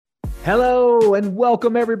Hello and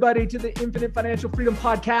welcome everybody to the Infinite Financial Freedom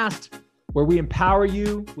Podcast, where we empower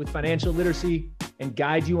you with financial literacy and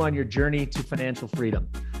guide you on your journey to financial freedom.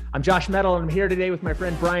 I'm Josh Metal, and I'm here today with my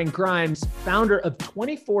friend Brian Grimes, founder of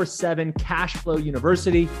 24/7 Cashflow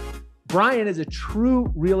University. Brian is a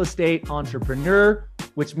true real estate entrepreneur,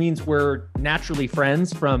 which means we're naturally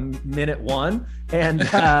friends from minute one. And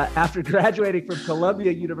after graduating from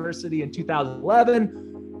Columbia University in 2011,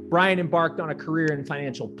 Brian embarked on a career in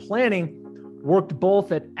financial planning, worked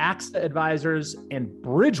both at AXA Advisors and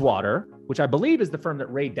Bridgewater, which I believe is the firm that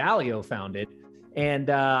Ray Dalio founded. And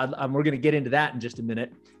we're going to get into that in just a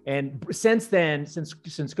minute. And since then,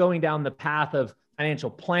 since going down the path of financial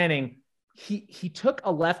planning, he took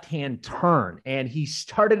a left-hand turn and he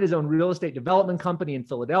started his own real estate development company in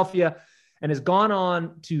Philadelphia and has gone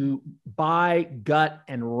on to buy, gut,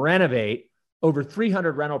 and renovate over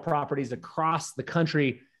 300 rental properties across the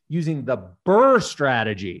country using the BRRRR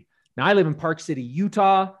strategy. Now, I live in Park City,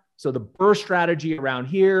 Utah. So the BRRRR strategy around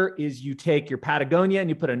here is you take your Patagonia and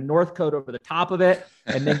you put a North coat over the top of it,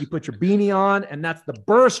 and then you put your beanie on, and that's the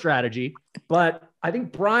BRRRR strategy. But I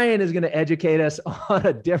think Brian is going to educate us on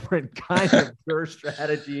a different kind of BRRRR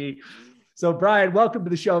strategy. So Brian, welcome to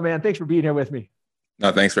the show, man. Thanks for being here with me.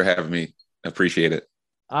 No, thanks for having me. I appreciate it.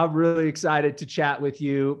 I'm really excited to chat with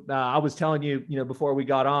you. I was telling you, before we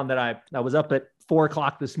got on that I was up at 4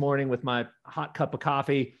 o'clock this morning with my hot cup of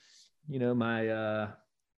coffee, my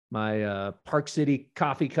Park City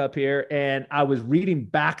coffee cup here. And I was reading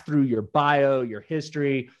back through your bio, your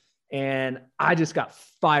history, and I just got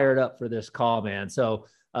fired up for this call, man. So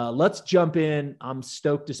let's jump in. I'm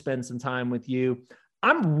stoked to spend some time with you.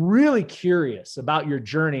 I'm really curious about your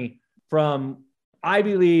journey from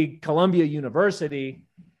Ivy League, Columbia University,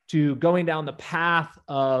 to going down the path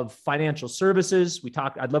of financial services.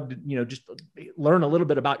 I'd love to, just learn a little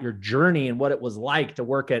bit about your journey and what it was like to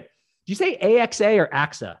work at, do you say AXA or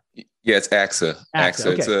AXA? Yeah, it's AXA. AXA.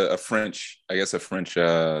 Okay. It's a French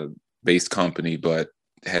based company, but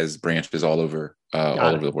has branches all over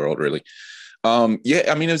the world, really.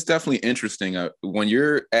 It's definitely interesting. When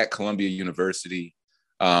you're at Columbia University,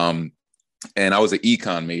 and I was an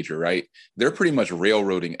econ major, right? They're pretty much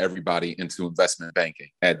railroading everybody into investment banking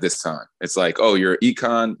at this time. It's like, oh, you're an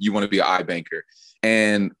econ, you want to be an iBanker.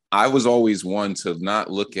 And I was always one to not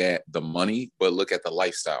look at the money, but look at the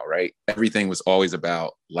lifestyle, right? Everything was always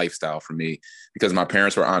about lifestyle for me because my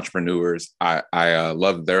parents were entrepreneurs. I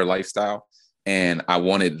loved their lifestyle and I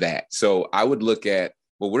wanted that. So I would look at,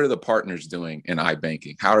 well, what are the partners doing in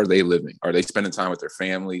iBanking? How are they living? Are they spending time with their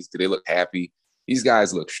families? Do they look happy? These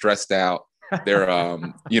guys look stressed out. They're, they're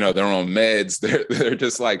on meds. They're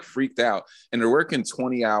just like freaked out, and they're working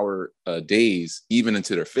 20-hour days, even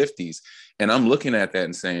into their 50s. And I'm looking at that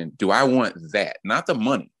and saying, do I want that? Not the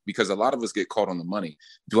money, because a lot of us get caught on the money.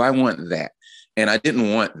 Do I want that? And I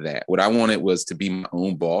didn't want that. What I wanted was to be my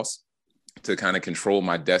own boss, to kind of control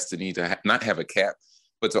my destiny, to not have a cap,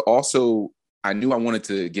 but to also, I knew I wanted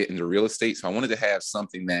to get into real estate. So I wanted to have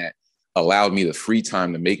something that allowed me the free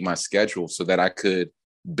time to make my schedule so that I could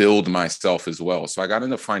build myself as well. So I got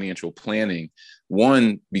into financial planning,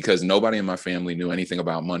 one, because nobody in my family knew anything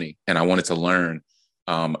about money. And I wanted to learn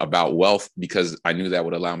about wealth because I knew that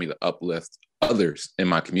would allow me to uplift others in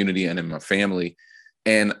my community and in my family.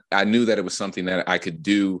 And I knew that it was something that I could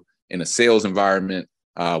do in a sales environment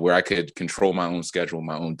where I could control my own schedule,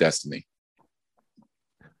 my own destiny.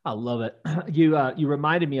 I love it. You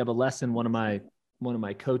reminded me of a lesson one of my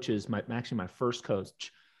coaches, my first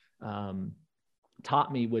coach,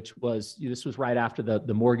 taught me, which was, this was right after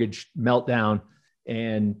the mortgage meltdown.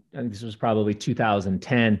 And I think this was probably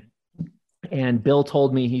 2010. And Bill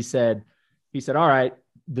told me, he said, all right,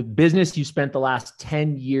 the business you spent the last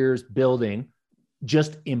 10 years building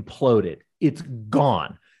just imploded. It's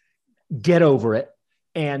gone. Get over it.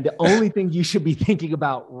 And the only thing you should be thinking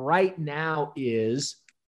about right now is,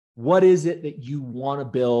 what is it that you want to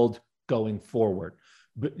build going forward?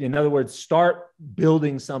 In other words, start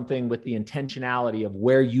building something with the intentionality of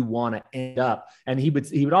where you want to end up. And he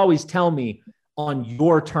would always tell me, on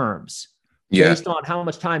your terms, based on how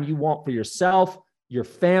much time you want for yourself, your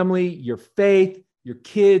family, your faith, your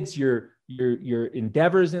kids, your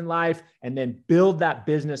endeavors in life, and then build that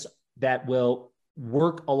business that will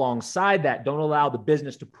work alongside that. Don't allow the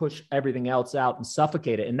business to push everything else out and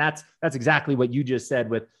suffocate it. And that's exactly what you just said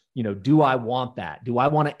with, do I want that? Do I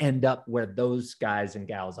want to end up where those guys and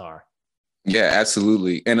gals are? Yeah,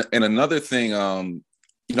 absolutely. And another thing,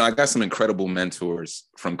 I got some incredible mentors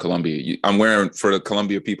from Columbia. I'm wearing, for the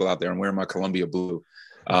Columbia people out there, I'm wearing my Columbia blue,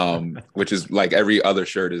 which is like every other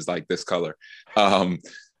shirt is like this color.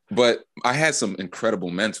 But I had some incredible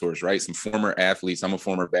mentors, right? Some former athletes. I'm a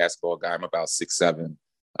former basketball guy. I'm about 6'7".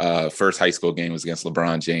 First high school game was against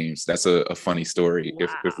LeBron James. That's a funny story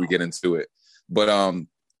if we get into it. But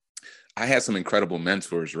I had some incredible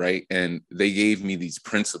mentors, right? And they gave me these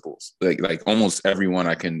principles, like almost everyone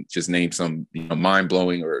I can just name some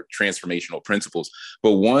mind-blowing or transformational principles.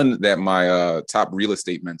 But one that my top real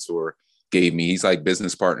estate mentor gave me, he's like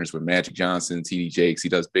business partners with Magic Johnson, TD Jakes. He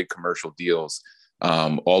does big commercial deals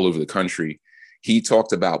all over the country. He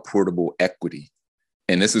talked about portable equity.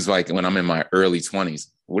 And this is like when I'm in my early 20s.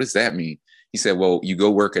 What does that mean? He said, well, you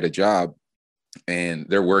go work at a job and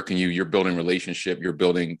they're working you're building relationship, you're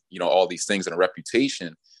building, all these things and a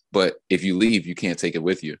reputation. But if you leave, you can't take it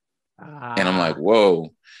with you. And I'm like,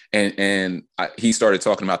 whoa. And he started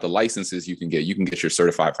talking about the licenses you can get. You can get your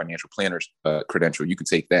certified financial planner's credential. You can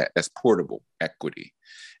take that. That's portable equity.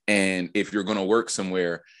 And if you're going to work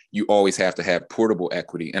somewhere, you always have to have portable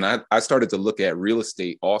equity. And I started to look at real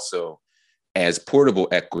estate also as portable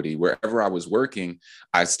equity. Wherever I was working,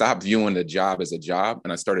 I stopped viewing the job as a job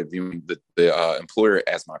and I started viewing the employer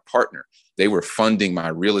as my partner. They were funding my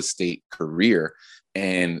real estate career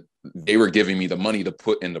and they were giving me the money to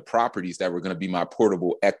put in the properties that were going to be my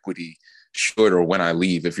portable equity should or when I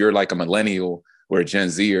leave. If you're like a millennial or a Gen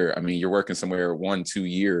Zer, you're working somewhere 1-2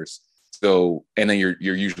 years. So, and then you're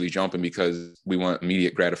usually jumping because we want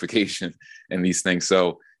immediate gratification and these things.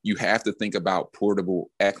 So you have to think about portable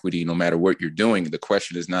equity no matter what you're doing. The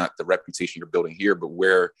question is not the reputation you're building here, but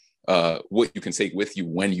where, what you can take with you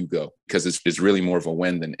when you go, because it's really more of a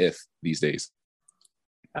when than if these days.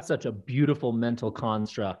 That's such a beautiful mental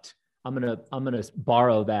construct. I'm gonna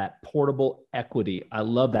borrow that, portable equity. I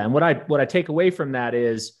love that. And what I take away from that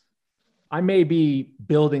is I may be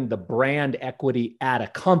building the brand equity at a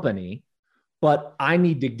company, but I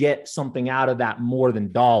need to get something out of that more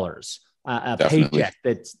than dollars. A Definitely. paycheck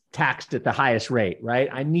that's taxed at the highest rate, right?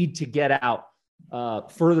 I need to get out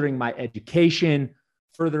furthering my education,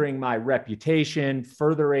 furthering my reputation,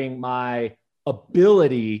 furthering my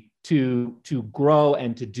ability to grow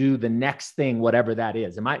and to do the next thing, whatever that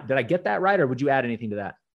is. Did I get that right? Or would you add anything to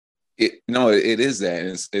that? No, it is that.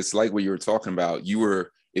 And it's like what you were talking about.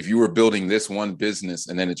 If you were building this one business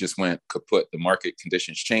and then it just went kaput, the market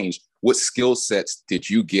conditions changed, what skill sets did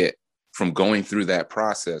you get from going through that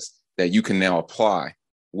process that you can now apply?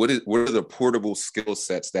 What are the portable skill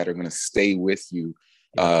sets that are going to stay with you,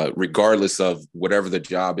 regardless of whatever the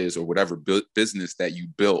job is or whatever business that you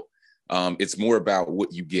built? It's more about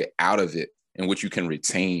what you get out of it and what you can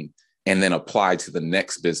retain and then apply to the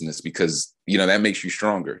next business, because, that makes you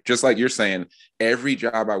stronger. Just like you're saying, every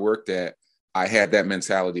job I worked at, I had that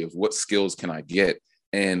mentality of what skills can I get?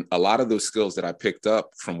 And a lot of those skills that I picked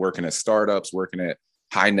up from working at startups, working at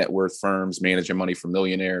high net worth firms, managing money for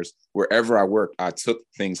millionaires, wherever I worked, I took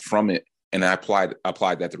things from it and I applied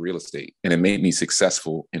that to real estate, and it made me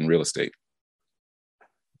successful in real estate.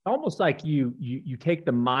 Almost like you take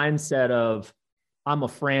the mindset of I'm a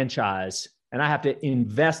franchise and I have to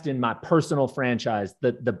invest in my personal franchise,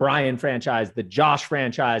 the Brian franchise, the Josh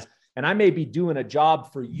franchise, and I may be doing a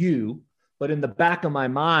job for you, but in the back of my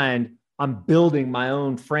mind, I'm building my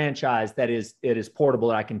own franchise it is portable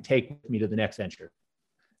that I can take with me to the next venture.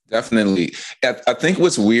 Definitely. I think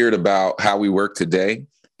what's weird about how we work today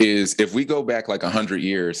is if we go back like 100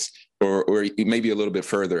 years or maybe a little bit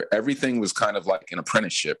further, everything was kind of like an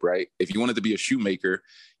apprenticeship, right? If you wanted to be a shoemaker,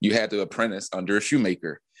 you had to apprentice under a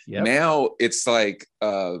shoemaker. Yep. Now it's like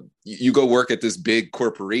you go work at this big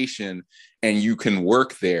corporation and you can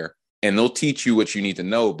work there and they'll teach you what you need to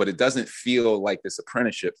know, but it doesn't feel like this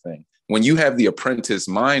apprenticeship thing. When you have the apprentice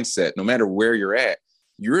mindset, no matter where you're at,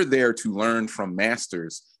 you're there to learn from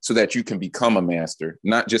masters so that you can become a master,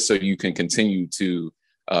 not just so you can continue to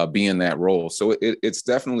be in that role. So it's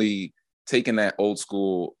definitely taking that old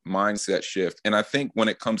school mindset shift. And I think when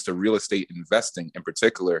it comes to real estate investing in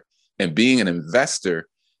particular and being an investor,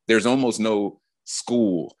 there's almost no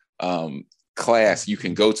school class you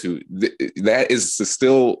can go to. That is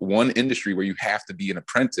still one industry where you have to be an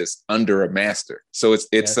apprentice under a master. So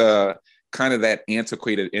it's kind of that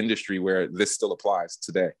antiquated industry where this still applies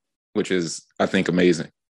today, which is, I think, amazing.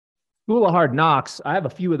 School of Hard Knocks. I have a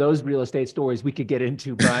few of those real estate stories we could get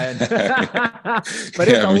into, Brian. But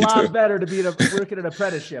it's a lot better to be working an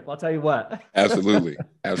apprenticeship. I'll tell you what. Absolutely.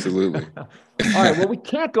 Absolutely. All right. Well, we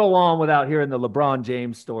can't go on without hearing the LeBron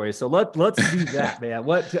James story. So let's do that, man.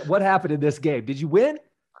 What happened in this game? Did you win?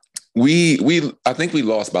 I think we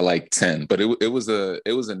lost by like 10, but it was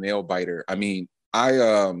a nail biter. I mean,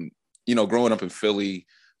 growing up in Philly,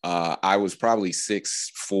 I was probably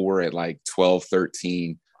 6'4" at like 12,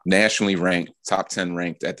 13. nationally ranked, top 10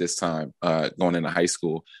 ranked at this time, going into high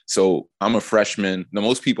school. So I'm a freshman. The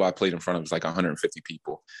most people I played in front of was like 150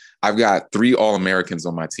 people. I've got 3 All-Americans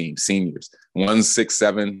on my team, seniors. One's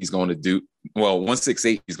 6'7", he's going to Duke. Well,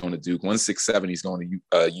 168, he's going to Duke. 167, he's going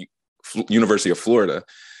to University of Florida.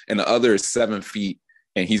 And the other is 7 feet,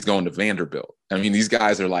 and he's going to Vanderbilt. I mean, these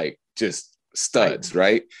guys are like just studs,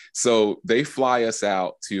 right? So they fly us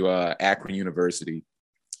out to Akron University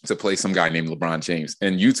to play some guy named LeBron James.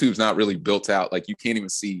 And YouTube's not really built out. Like, you can't even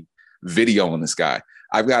see video on this guy.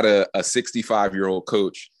 I've got a 65-year-old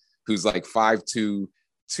coach who's like 5'2",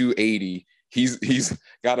 280. He's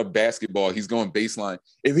got a basketball. He's going baseline.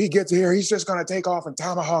 If he gets here, he's just going to take off and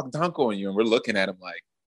tomahawk dunk on you. And we're looking at him like,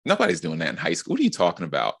 nobody's doing that in high school. What are you talking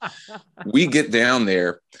about? We get down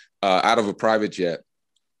there out of a private jet.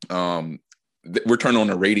 We're turning on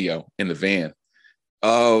the radio in the van.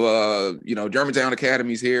 Germantown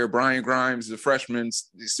Academy's here. Brian Grimes, the freshman,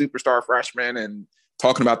 the superstar freshman, and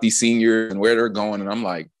talking about these seniors and where they're going. And I'm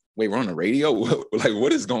like, wait, we're on the radio? Like,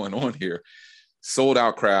 what is going on here? Sold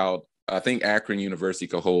out crowd. I think Akron University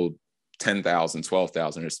could hold 10,000,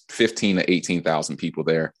 12,000. There's 15 to 18,000 people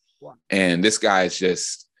there. Wow. And this guy is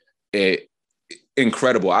just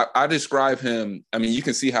incredible. I describe him. I mean, you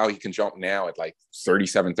can see how he can jump now at like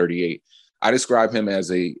 37, 38. I describe him as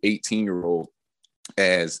a 18-year-old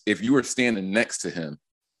as if you were standing next to him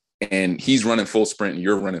and he's running full sprint and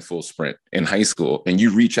you're running full sprint in high school and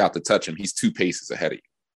you reach out to touch him, he's 2 paces ahead of you.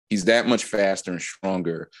 He's that much faster and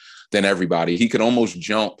stronger than everybody. He could almost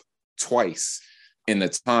jump twice in the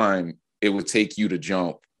time it would take you to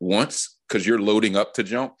jump once because you're loading up to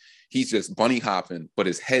jump. He's just bunny hopping, but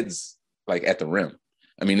his head's like at the rim.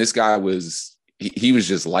 I mean, this guy was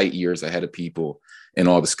just light years ahead of people in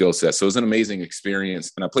all the skill sets. So it was an amazing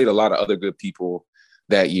experience. And I played a lot of other good people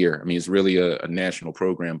that year. I mean, it's really a national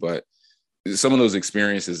program, but some of those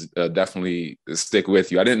experiences definitely stick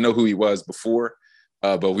with you. I didn't know who he was before,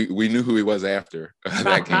 but we knew who he was after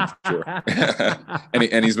that game for sure.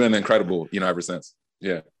 and he's been incredible, ever since.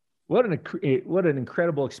 Yeah. What an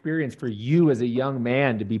incredible experience for you as a young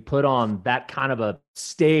man to be put on that kind of a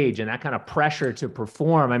stage and that kind of pressure to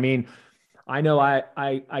perform. I mean, I know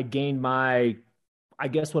I gained I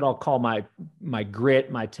guess what I'll call my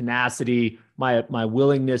grit, my tenacity, my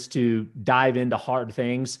willingness to dive into hard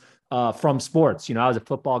things from sports. I was a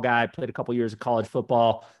football guy, played a couple years of college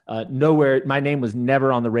football. Nowhere, my name was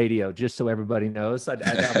never on the radio, just so everybody knows. I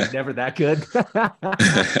was never that good.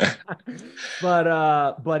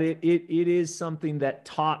 But it is something that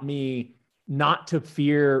taught me not to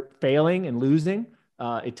fear failing and losing.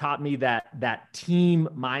 It taught me that team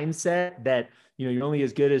mindset that you're only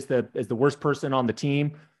as good as the worst person on the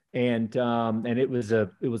team. And it was a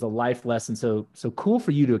life lesson. So cool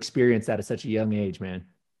for you to experience that at such a young age, man.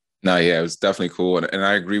 No, yeah, it was definitely cool. And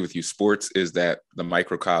I agree with you. Sports is the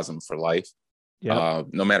microcosm for life. Yeah.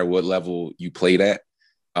 No matter what level you played at,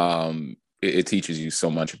 it teaches you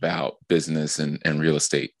so much about business and real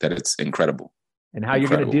estate that it's incredible. And how you're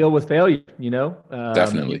going to deal with failure,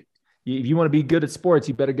 Definitely. If you want to be good at sports,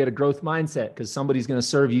 you better get a growth mindset because somebody's going to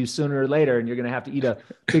serve you sooner or later, and you're going to have to eat a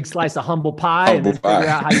big slice of humble pie and then figure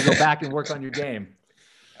out how you go back and work on your game.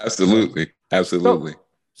 Absolutely.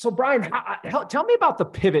 So Brian, tell me about the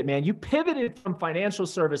pivot, man. You pivoted from financial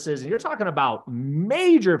services, and you're talking about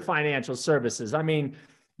major financial services. I mean,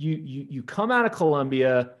 you come out of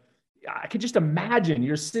Columbia. I could just imagine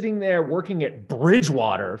you're sitting there working at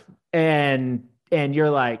Bridgewater, and you're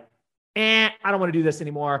like, I don't want to do this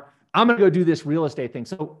anymore. I'm going to go do this real estate thing.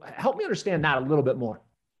 So help me understand that a little bit more.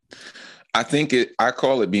 I think I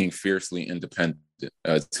call it being fiercely independent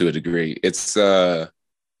to a degree. It's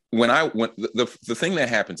when the thing that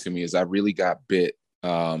happened to me is I really got bit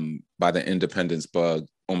by the independence bug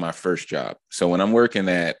on my first job. So when I'm working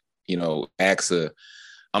at, AXA,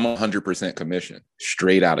 I'm 100% commission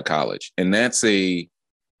straight out of college. And that's a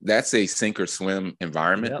sink or swim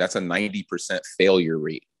environment. Yep. That's a 90% failure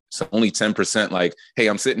rate. So only 10% like, hey,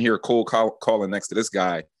 I'm sitting here cold calling next to this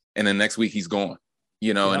guy. And then next week he's gone,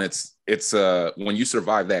 yep. And it's when you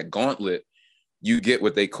survive that gauntlet, you get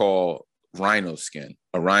what they call rhino skin.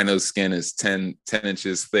 A rhino's skin is 10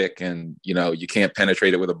 inches thick and, you can't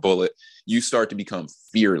penetrate it with a bullet. You start to become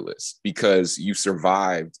fearless because you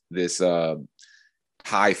survived this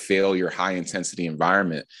high failure, high intensity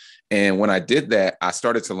environment. And when I did that, I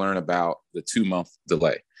started to learn about the 2-month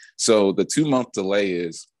delay. So the 2-month delay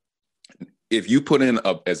is if you put in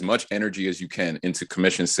as much energy as you can into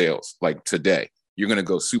commission sales, like today, you're going to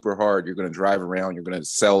go super hard. You're going to drive around. You're going to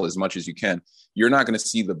sell as much as you can. You're not going to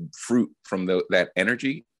see the fruit from that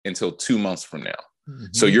energy until 2 months from now.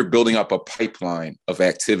 So you're building up a pipeline of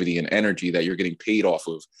activity and energy that you're getting paid off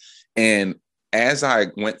of. And as I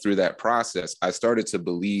went through that process, I started to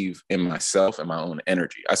believe in myself and my own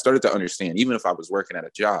energy. I started to understand, even if I was working at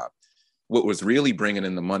a job, what was really bringing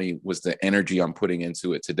in the money was the energy I'm putting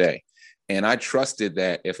into it today. And I trusted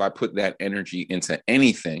that if I put that energy into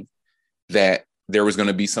anything, that there was going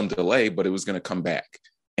to be some delay, but it was going to come back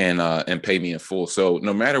and pay me in full. So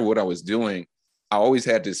no matter what I was doing, I always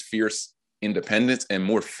had this fierce independence and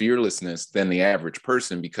more fearlessness than the average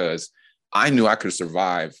person, because I knew I could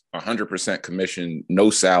survive 100% commission,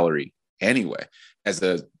 no salary anyway, as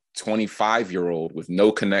a 25-year-old with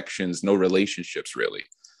no connections, no relationships really.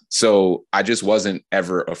 So I just wasn't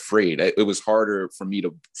ever afraid. It was harder for me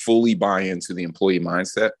to fully buy into the employee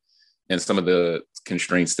mindset and some of the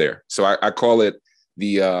constraints there. So I call it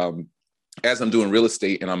as I'm doing real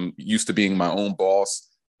estate and I'm used to being my own boss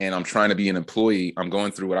and I'm trying to be an employee, I'm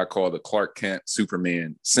going through what I call the Clark Kent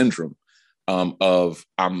Superman syndrome of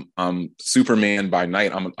I'm Superman by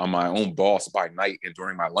night. I'm my own boss by night and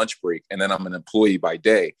during my lunch break, and then I'm an employee by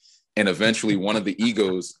day. And eventually one of the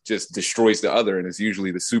egos just destroys the other. And it's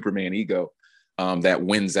usually the Superman ego that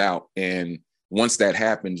wins out. And once that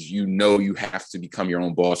happens, you have to become your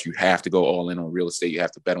own boss. You have to go all in on real estate. You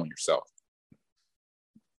have to bet on yourself.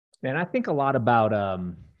 Man, I think a lot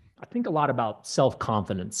about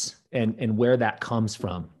self-confidence and where that comes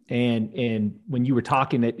from. And when you were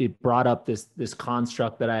talking, it brought up this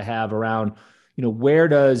construct that I have around, where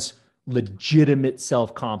does legitimate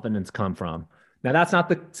self-confidence come from? Now, that's not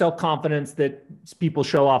the self-confidence that people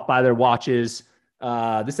show off by their watches.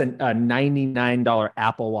 This is a $99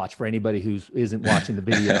 Apple Watch for anybody who isn't watching the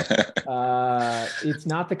video. It's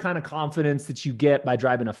not the kind of confidence that you get by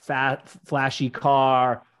driving a flashy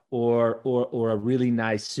car or a really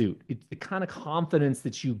nice suit. It's the kind of confidence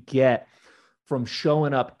that you get from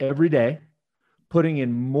showing up every day, putting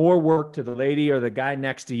in more work to the lady or the guy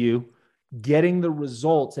next to you, getting the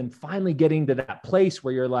results, and finally getting to that place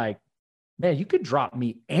where you're like, man, you could drop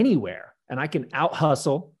me anywhere and I can out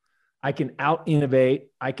hustle, I can out innovate,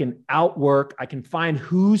 I can outwork, I can find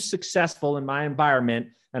who's successful in my environment.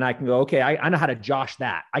 And I can go, okay, I know how to Josh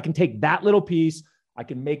that. I can take that little piece, I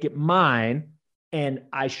can make it mine. And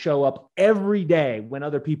I show up every day when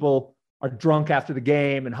other people are drunk after the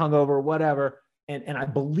game and hungover or whatever. And I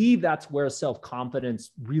believe that's where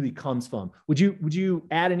self-confidence really comes from. Would you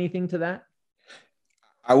add anything to that?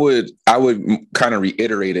 I would kind of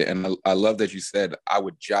reiterate it. And I love that you said I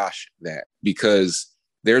would Josh that, because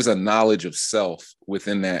there's a knowledge of self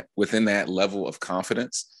within that level of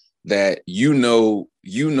confidence that you know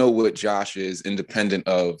what Josh is, independent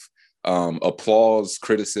of applause,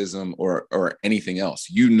 criticism, or anything else.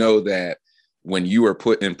 You know that when you are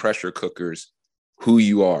put in pressure cookers, who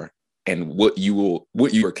you are and what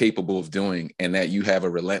you are capable of doing, and that you have a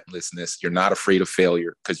relentlessness. You're not afraid of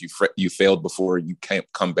failure because you failed before, you can't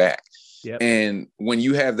come back. Yep. And when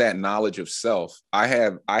you have that knowledge of self, I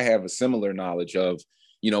have a similar knowledge of,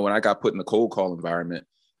 when I got put in the cold call environment,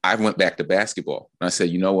 I went back to basketball. And I said,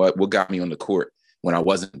 you know what got me on the court when I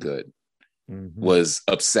wasn't good was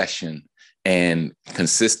obsession and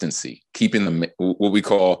consistency, keeping what we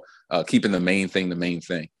call keeping the main thing, the main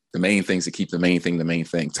thing. The main things that keep the main thing, the main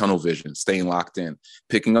thing. Tunnel vision, staying locked in,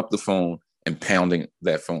 picking up the phone and pounding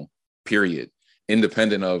that phone, period.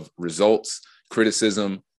 Independent of results,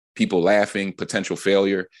 criticism, people laughing, potential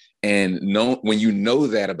failure. And when you know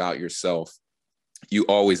that about yourself, you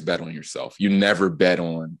always bet on yourself. You never bet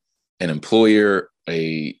on an employer,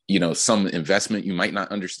 some investment you might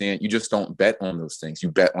not understand. You just don't bet on those things.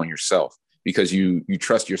 You bet on yourself because you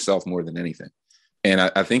trust yourself more than anything. And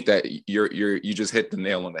I think that you just hit the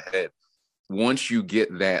nail on the head. Once you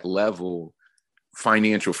get that level,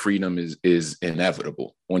 financial freedom is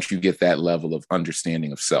inevitable. Once you get that level of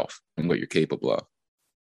understanding of self and what you're capable of.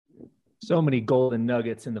 So many golden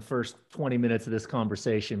nuggets in the first 20 minutes of this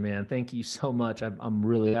conversation, man. Thank you so much. I'm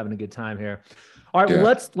really having a good time here. All right,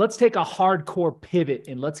 yeah. Let's take a hardcore pivot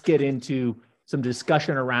and let's get into some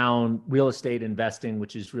discussion around real estate investing,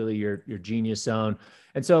 which is really your genius zone.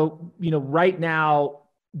 And so, right now,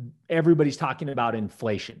 everybody's talking about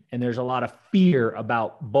inflation, and there's a lot of fear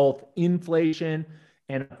about both inflation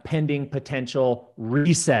and a pending potential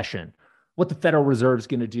recession. What the Federal Reserve is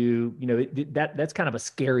going to do, that's kind of a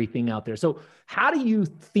scary thing out there. So how do you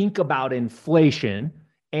think about inflation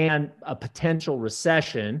and a potential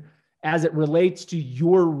recession as it relates to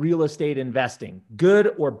your real estate investing?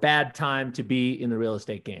 Good or bad time to be in the real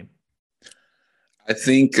estate game? I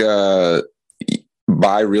think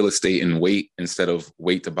buy real estate and wait instead of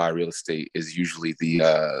wait to buy real estate is usually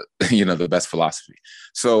the best philosophy.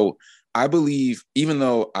 So I believe, even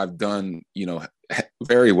though I've done,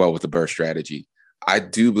 very well with the BRRRR strategy. I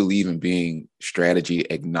do believe in being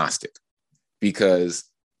strategy agnostic because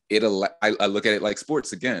I look at it like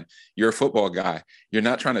sports again. You're a football guy. You're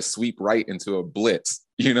not trying to sweep right into a blitz.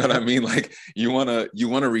 You know what I mean? Like you want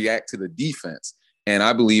to react to the defense. And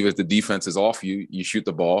I believe if the defense is off you, you shoot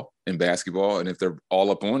the ball in basketball. And if they're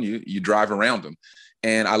all up on you, you drive around them.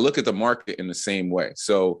 And I look at the market in the same way.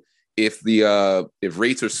 So if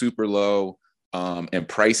rates are super low and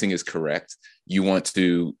pricing is correct, you want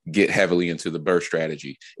to get heavily into the BRRRR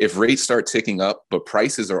strategy. If rates start ticking up, but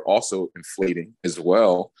prices are also inflating as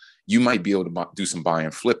well, you might be able to do some buy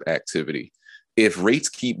and flip activity. If rates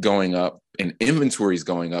keep going up and inventory is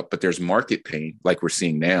going up, but there's market pain like we're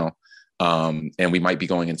seeing now, and we might be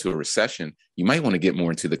going into a recession, you might want to get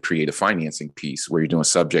more into the creative financing piece where you're doing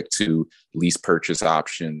subject to lease purchase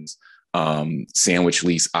options, sandwich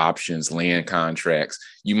lease options, land contracts.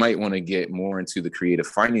 You might want to get more into the creative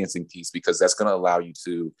financing piece because that's going to allow you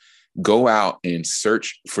to go out and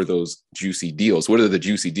search for those juicy deals. What are the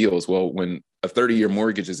juicy deals? Well, when a 30-year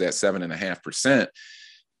mortgage is at 7.5%,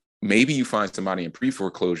 maybe you find somebody in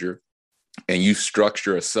pre-foreclosure and you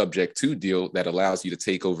structure a subject to deal that allows you to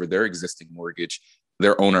take over their existing mortgage,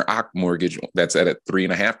 their owner mortgage that's at a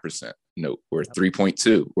 3.5% note or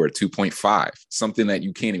 3.2 or 2.5, something that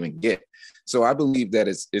you can't even get. So I believe that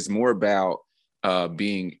it's more about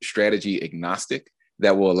being strategy agnostic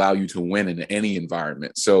that will allow you to win in any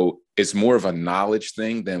environment. So it's more of a knowledge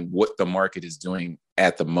thing than what the market is doing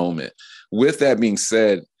at the moment. With that being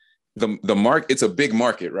said, the market, it's a big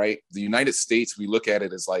market, right? The United States, we look at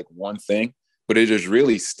it as like one thing, but it is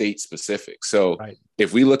really state specific. So right.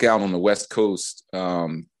 If we look out on the West Coast,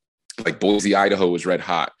 like Boise, Idaho is red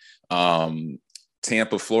hot.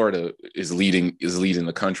 Tampa, Florida is leading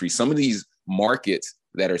the country. Some of these markets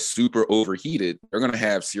that are super overheated, they're going to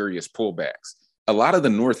have serious pullbacks. A lot of the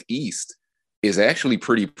Northeast is actually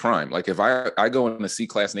pretty prime. Like if I go in a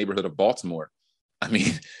C-class neighborhood of Baltimore, I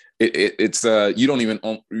mean, it's you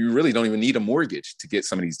really don't even need a mortgage to get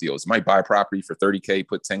some of these deals. You might buy a property for $30K,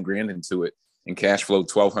 put 10 grand into it and cash flow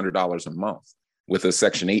 $1,200 a month with a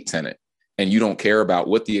Section 8 tenant. And you don't care about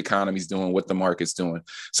what the economy's doing, what the market's doing.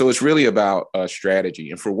 So it's really about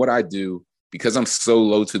strategy. And for what I do, because I'm so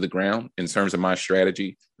low to the ground in terms of my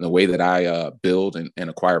strategy and the way that I build and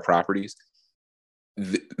acquire properties,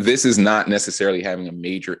 this is not necessarily having a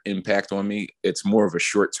major impact on me. It's more of a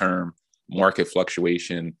short-term market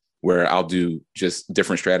fluctuation where I'll do just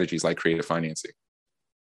different strategies like creative financing.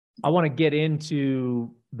 I want to get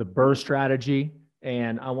into the BRRRR strategy,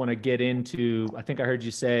 and I want to get into, I think I heard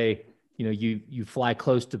you say, you fly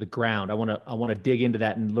close to the ground. I want to dig into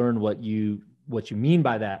that and learn what you mean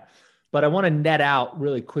by that. But I want to net out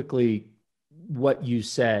really quickly what you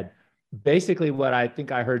said. Basically, what I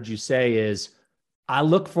think I heard you say is, I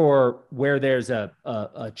look for where there's a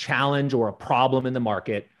challenge or a problem in the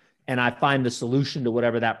market, and I find the solution to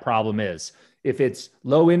whatever that problem is. If it's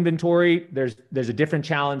low inventory, there's a different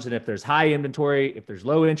challenge than if there's high inventory. If there's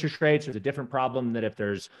low interest rates, there's a different problem than if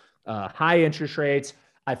there's high interest rates.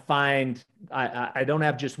 I find I don't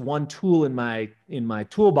have just one tool in my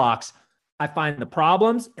toolbox. I find the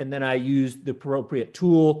problems, and then I use the appropriate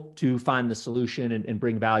tool to find the solution and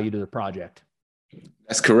bring value to the project.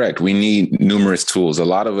 That's correct. We need numerous tools. A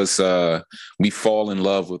lot of us, we fall in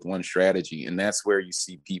love with one strategy, and that's where you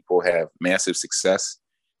see people have massive success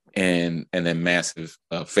and then massive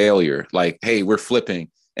failure. Like, hey, we're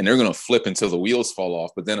flipping, and they're going to flip until the wheels fall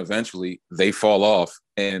off, but then eventually they fall off,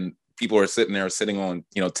 and people are sitting on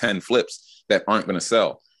 10 flips that aren't going to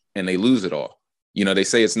sell, and they lose it all. They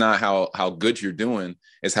say it's not how good you're doing,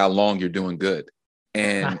 it's how long you're doing good.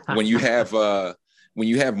 And when you have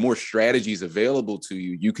more strategies available to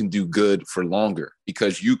you, you can do good for longer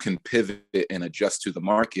because you can pivot and adjust to the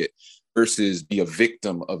market versus be a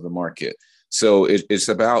victim of the market. So it's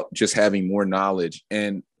about just having more knowledge.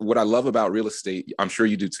 And what I love about real estate, I'm sure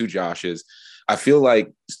you do too, Josh, is I feel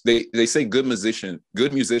like they say good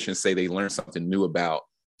musicians say they learn something new about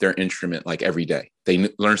their instrument like every day. They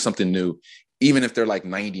learn something new. Even if they're like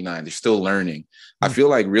 99, they're still learning. I feel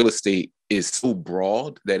like real estate is so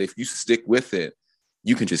broad that if you stick with it,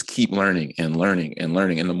 you can just keep learning and learning and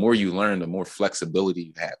learning. And the more you learn, the more flexibility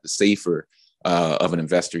you have, the safer of an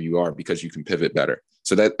investor you are because you can pivot better.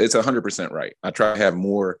 So that it's 100% right. I try to have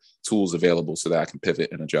more tools available so that I can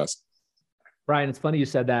pivot and adjust. Brian, it's funny you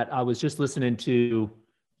said that. I was just listening to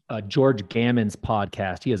George Gammon's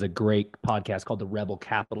podcast. He has a great podcast called the Rebel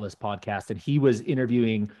Capitalist Podcast, and he was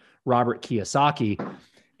interviewing Robert Kiyosaki.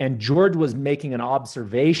 And George was making an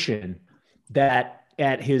observation that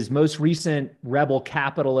at his most recent Rebel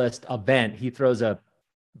Capitalist event, he throws a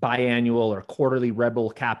biannual or quarterly Rebel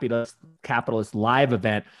Capitalist live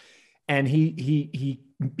event. And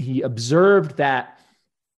he observed that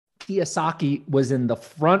Kiyosaki was in the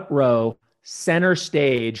front row, center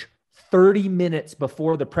stage, 30 minutes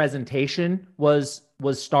before the presentation was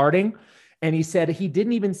starting. And he said he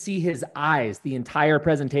didn't even see his eyes the entire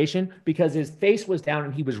presentation because his face was down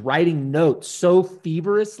and he was writing notes so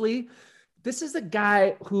feverishly. This is a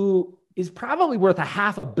guy who is probably worth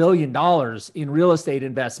 $500 million in real estate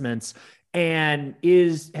investments and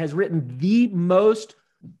has written the most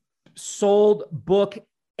sold book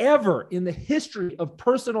ever in the history of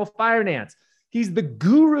personal finance. He's the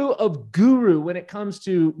guru of guru when it comes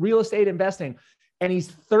to real estate investing. And he's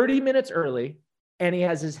 30 minutes early and he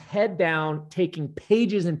has his head down taking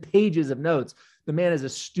pages and pages of notes. The man is a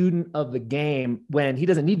student of the game when he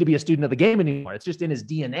doesn't need to be a student of the game anymore. It's just in his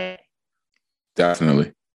DNA.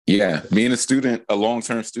 Definitely. Yeah. Being a student, a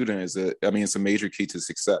long-term student it's a major key to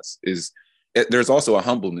success. There's also a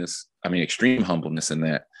humbleness, extreme humbleness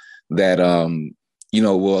in that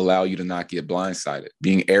will allow you to not get blindsided.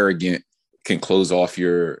 Being arrogant can close off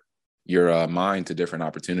your mind to different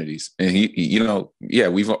opportunities. And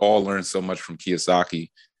we've all learned so much from Kiyosaki.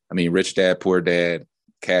 Rich Dad, Poor Dad,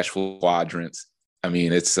 Cash Flow Quadrants.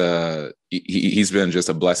 He's been just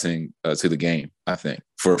a blessing to the game, I think,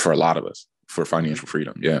 for a lot of us, for financial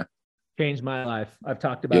freedom. Yeah. Changed my life. I've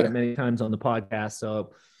talked about it many times on the podcast,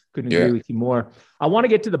 so couldn't agree with you more. I want to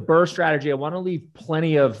get to the BRRRR strategy. I want to leave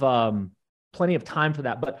plenty of time for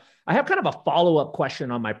that, but I have kind of a follow-up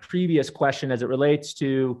question on my previous question as it relates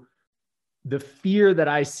to the fear that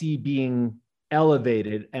I see being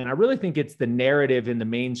elevated. And I really think it's the narrative in the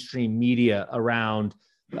mainstream media around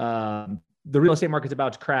the real estate market's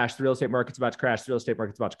about to crash. The real estate market's about to crash. The real estate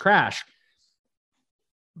market's about to crash.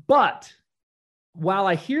 But while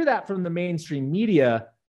I hear that from the mainstream media,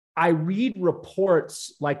 I read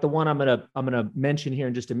reports like the one I'm gonna mention here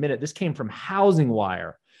in just a minute. This came from Housing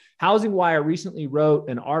Wire. Housing Wire recently wrote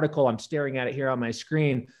an article, I'm staring at it here on my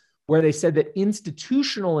screen, where they said that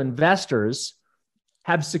institutional investors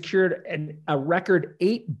have secured a record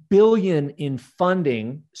 $8 billion in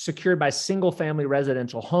funding secured by single-family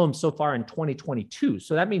residential homes so far in 2022.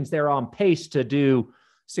 So that means they're on pace to do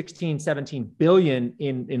 16, 17 billion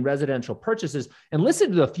in residential purchases. And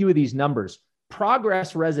listen to a few of these numbers.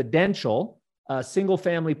 Progress Residential, a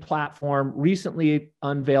single-family platform, recently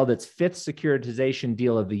unveiled its 5th securitization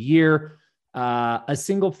deal of the year. A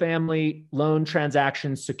single-family loan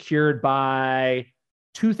transaction secured by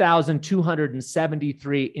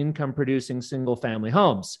 2,273 income-producing single-family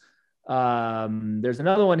homes. There's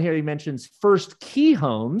another one here. He mentions First Key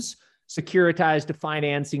Homes, securitized a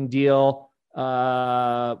financing deal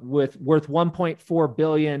worth $1.4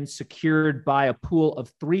 billion, secured by a pool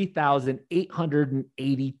of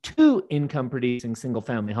 3,882 income-producing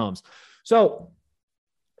single-family homes. So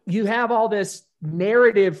you have all this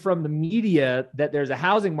narrative from the media that there's a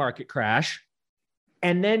housing market crash,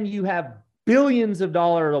 and then you have billions of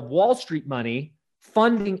dollars of Wall Street money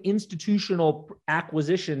funding institutional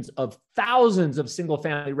acquisitions of thousands of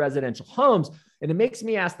single-family residential homes. And it makes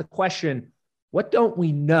me ask the question, what don't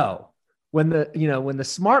we know? When the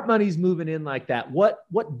smart money's moving in like that, what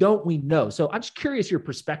don't we know? So I'm just curious your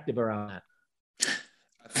perspective around that.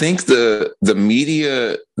 I think the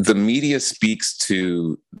media speaks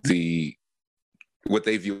to what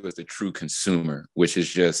they view as the true consumer, which is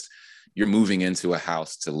just you're moving into a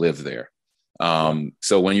house to live there.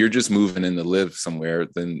 So when you're just moving in to live somewhere,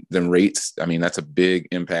 then rates, that's a big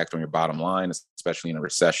impact on your bottom line, especially in a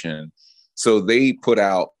recession. So they put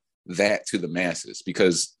out that to the masses,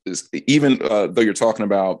 because even though you're talking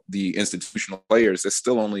about the institutional players, it's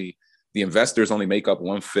still only the investors only make up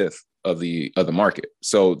 1/5 of the market.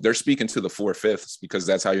 So they're speaking to the 4/5 because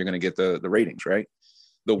that's how you're going to get the ratings, right?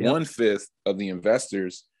 The 1/5 of the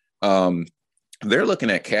investors, they're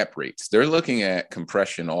looking at cap rates. They're looking at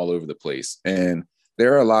compression all over the place. And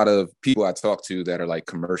there are a lot of people I talk to that are like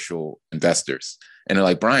commercial investors. And they're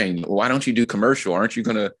like, Brian, why don't you do commercial? Aren't you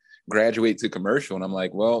going to graduate to commercial? And I'm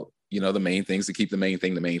like, well, the main thing is to keep the main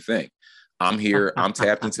thing. I'm here. I'm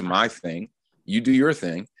tapped into my thing. You do your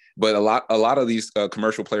thing. But a lot of these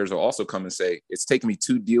commercial players will also come and say, it's taken me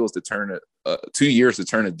 2 years to turn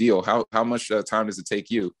a deal. How much time does it take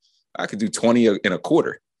you? I could do 20 in a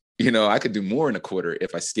quarter. I could do more in a quarter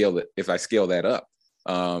if I scale that up,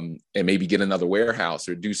 and maybe get another warehouse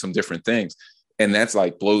or do some different things. And that's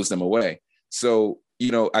like blows them away. So,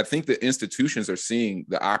 I think the institutions are seeing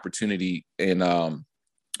the opportunity in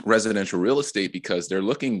residential real estate because they're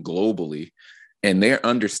looking globally and they're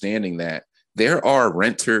understanding that there are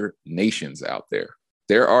renter nations out there.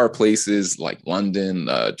 There are places like London,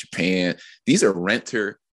 Japan. These are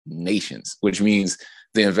renter nations, which means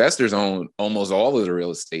the investors own almost all of the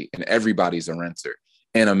real estate and everybody's a renter.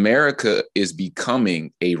 And America is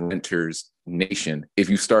becoming a renter's nation. If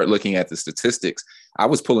you start looking at the statistics, I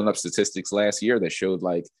was pulling up statistics last year that showed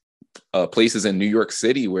like places in New York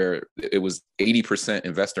City where it was 80%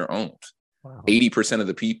 investor owned. Wow. 80% of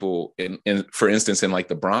the people in, for instance, in like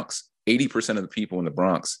the Bronx, 80% of the people in the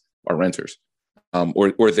Bronx are renters,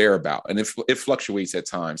 or thereabout. And it fluctuates at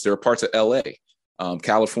times. There are parts of LA,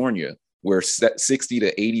 California, where 60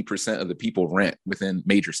 to 80% of the people rent within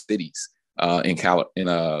major cities in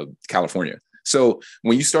California. So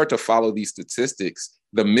when you start to follow these statistics,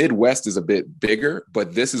 the Midwest is a bit bigger,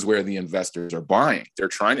 but this is where the investors are buying. They're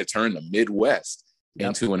trying to turn the Midwest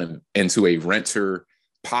into a renter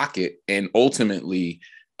pocket. And ultimately,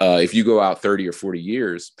 if you go out 30 or 40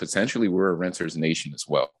 years, potentially we're a renter's nation as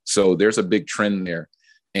well. So there's a big trend there.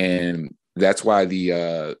 And that's why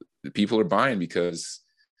the people are buying, because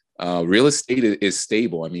real estate is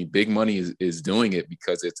stable. I mean, big money is doing it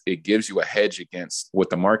because it gives you a hedge against what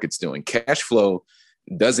the market's doing. Cash flow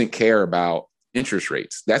doesn't care about interest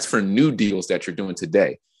rates. That's for new deals that you're doing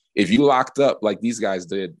today. If you locked up like these guys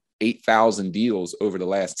did 8,000 deals over the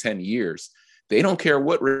last 10 years, they don't care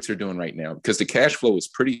what rates are doing right now because the cash flow is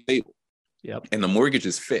pretty stable. Yep. And the mortgage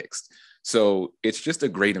is fixed. So it's just a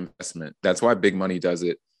great investment. That's why big money does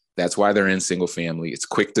it. That's why they're in single family. It's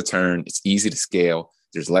quick to turn. It's easy to scale.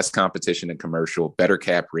 There's less competition in commercial, better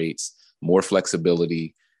cap rates, more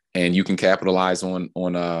flexibility, and you can capitalize on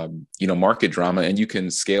market drama, and you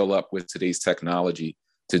can scale up with today's technology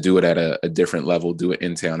to do it at a different level, do it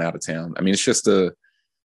in town, out of town. I mean, it's just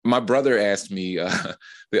my brother asked me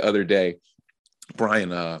the other day, Brian,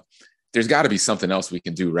 there's got to be something else we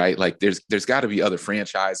can do, right? Like there's got to be other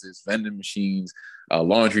franchises, vending machines,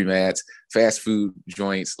 laundromats, fast food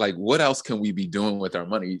joints. Like, what else can we be doing with our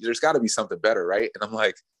money? There's got to be something better, right? And I'm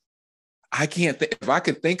like, I can't think. If I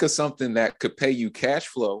could think of something that could pay you cash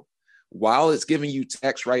flow while it's giving you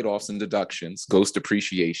tax write-offs and deductions, ghost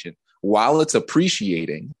depreciation, while it's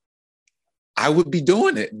appreciating, I would be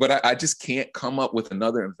doing it. But I just can't come up with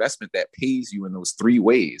another investment that pays you in those three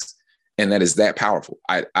ways, and that is that powerful.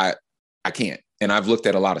 I can't. And I've looked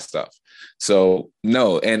at a lot of stuff. So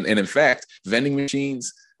no. And in fact, vending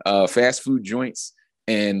machines, fast food joints,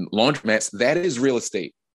 and laundromats, that is real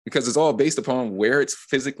estate, because it's all based upon where it's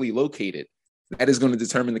physically located. That is going to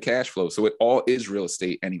determine the cash flow. So it all is real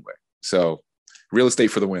estate anyway. So real estate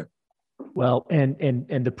for the win. Well, and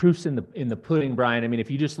the proof's in the pudding, Brian. I mean, if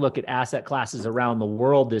you just look at asset classes around the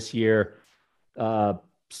world this year,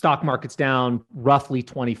 stock market's down roughly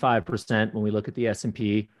 25% when we look at the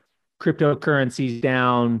S&P. Cryptocurrencies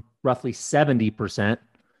down roughly 70%.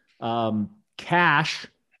 Cash,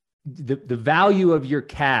 the value of your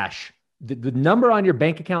cash, the number on your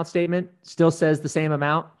bank account statement still says the same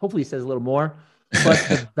amount. Hopefully it says a little more, but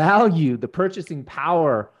the value, the purchasing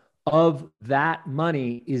power of that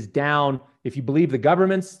money is down. If you believe the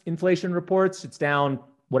government's inflation reports, it's down,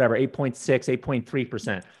 8.6,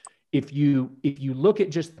 8.3%. If you look at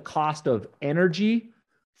just the cost of energy,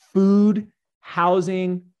 food,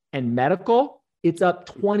 housing, and medical, it's up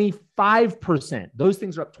 25%. Those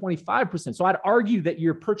things are up 25%. So I'd argue that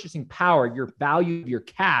your purchasing power, your value of your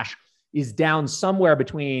cash, is down somewhere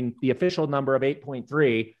between the official number of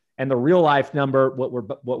 8.3 and the real life number, what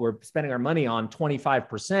we're spending our money on,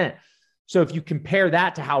 25%. So if you compare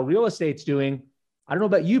that to how real estate's doing, I don't know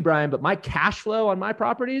about you, Brian, but my cash flow on my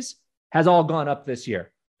properties has all gone up this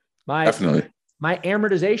year. Definitely. My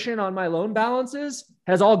amortization on my loan balances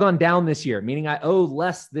has all gone down this year, meaning I owe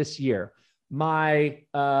less this year. My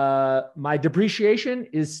depreciation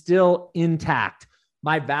is still intact.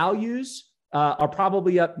 My values are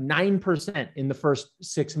probably up 9% in the first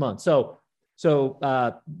 6 months. So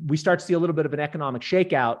we start to see a little bit of an economic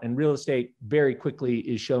shakeout, and real estate very quickly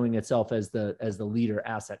is showing itself as the leader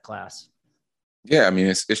asset class. Yeah, I mean,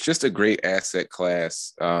 it's just a great asset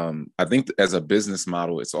class. I think as a business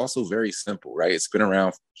model, it's also very simple, right? It's been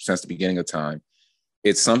around since the beginning of time.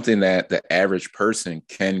 It's something that the average person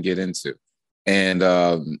can get into.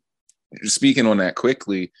 And speaking on that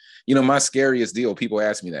quickly, my scariest deal, people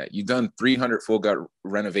ask me that. You've done 300 full gut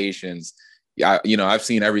renovations. I've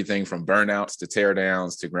seen everything from burnouts to tear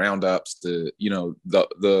downs to ground ups to,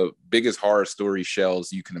 the biggest horror story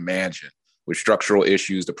shells you can imagine, with structural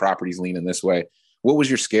issues, the property's leaning this way. What was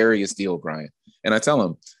your scariest deal, Brian? And I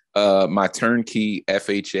tell them, my turnkey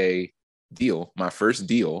FHA deal, my first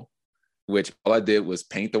deal, which all I did was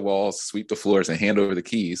paint the walls, sweep the floors, and hand over the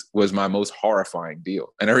keys, was my most horrifying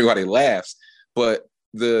deal. And everybody laughs. But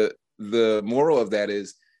the moral of that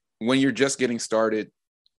is, when you're just getting started,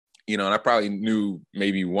 and I probably knew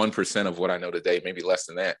maybe 1% of what I know today, maybe less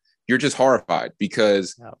than that. You're just horrified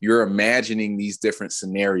because you're imagining these different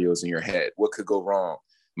scenarios in your head. What could go wrong?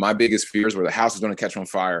 My biggest fears were the house is going to catch on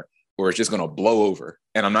fire or it's just going to blow over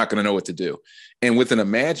and I'm not going to know what to do. And with an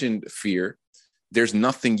imagined fear, there's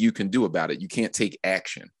nothing you can do about it. You can't take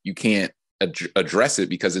action. You can't address it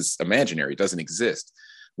because it's imaginary. It doesn't exist.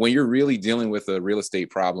 When you're really dealing with a real estate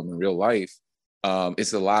problem in real life,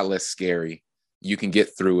 it's a lot less scary. You can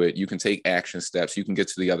get through it. You can take action steps. You can get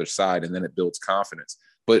to the other side, and then it builds confidence.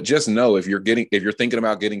 But just know if you're thinking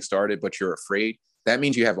about getting started, but you're afraid, that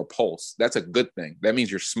means you have a pulse. That's a good thing. That means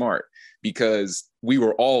you're smart, because we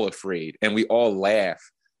were all afraid and we all laugh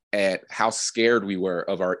at how scared we were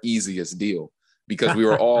of our easiest deal, because we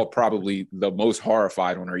were all probably the most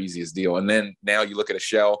horrified on our easiest deal. And then now you look at a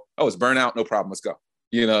shell, oh, it's burnout. No problem. Let's go.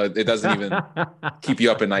 It doesn't even keep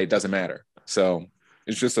you up at night. It doesn't matter. So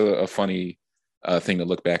it's just a funny thing to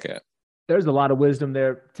look back at. There's a lot of wisdom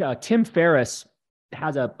there. Tim Ferriss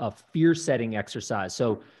has a fear setting exercise.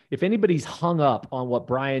 So if anybody's hung up on what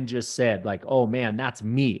Brian just said, like, oh man, that's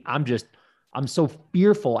me. I'm so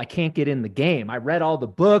fearful. I can't get in the game. I read all the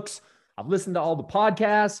books. I've listened to all the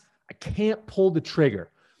podcasts. I can't pull the trigger.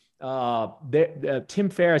 Tim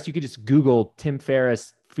Ferriss, you could just Google Tim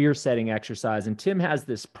Ferriss fear setting exercise. And Tim has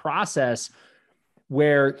this process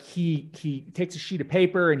where he takes a sheet of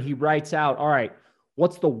paper and he writes out, all right,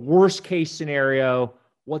 what's the worst case scenario?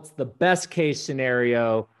 What's the best case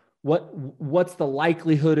scenario? What's the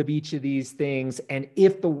likelihood of each of these things? And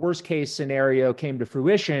if the worst case scenario came to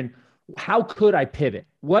fruition, how could I pivot?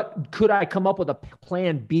 What could I come up with a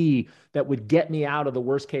plan B that would get me out of the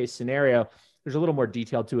worst case scenario? There's a little more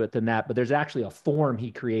detail to it than that, but there's actually a form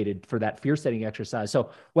he created for that fear setting exercise.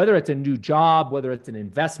 So whether it's a new job, whether it's an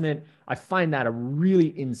investment, I find that a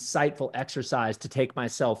really insightful exercise to take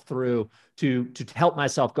myself through to help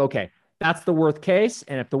myself go, okay, that's the worst case.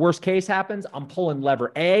 And if the worst case happens, I'm pulling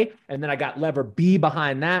lever A, and then I got lever B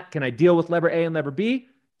behind that. Can I deal with lever A and lever B?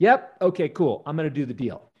 Yep. Okay, cool. I'm going to do the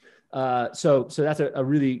deal. So that's a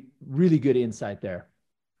really, really good insight there.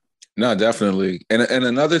 No, definitely. And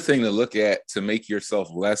another thing to look at to make yourself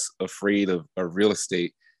less afraid of real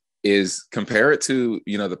estate is compare it to,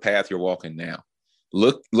 the path you're walking now.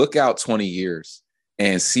 Look out 20 years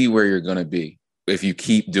and see where you're going to be if you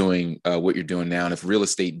keep doing what you're doing now. And if real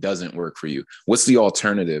estate doesn't work for you, what's the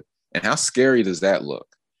alternative? And how scary does that look?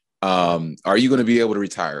 Are you going to be able to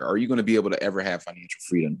retire? Are you going to be able to ever have financial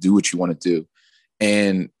freedom, do what you want to do?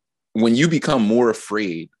 And when you become more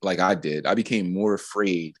afraid, like I did, I became more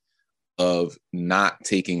afraid of not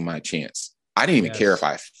taking my chance. I didn't even care if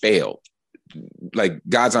I failed. Like,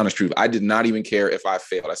 God's honest truth, I did not even care if I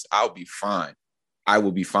failed. I said, I'll be fine. I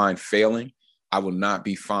will be fine failing. I will not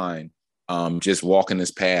be fine just walking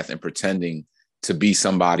this path and pretending to be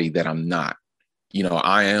somebody that I'm not.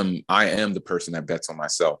 I am the person that bets on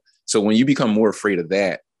myself. So when you become more afraid of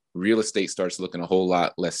that, real estate starts looking a whole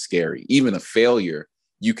lot less scary. Even a failure,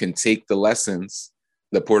 you can take the lessons,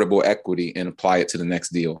 the portable equity, and apply it to the next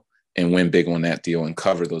deal and win big on that deal and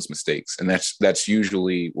cover those mistakes. And that's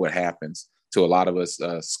usually what happens to a lot of us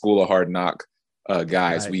school of hard knock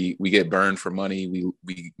guys. Right. We get burned for money.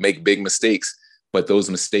 We make big mistakes, but those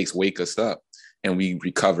mistakes wake us up and we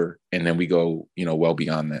recover. And then we go, well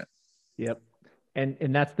beyond that. Yep.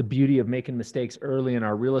 And that's the beauty of making mistakes early in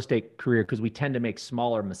our real estate career, because we tend to make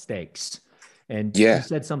smaller mistakes. And you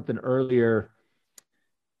said something earlier,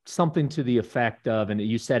 something to the effect of, and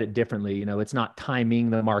you said it differently, it's not timing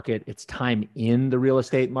the market, it's time in the real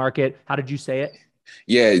estate market. How did you say it?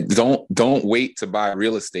 Yeah. Don't wait to buy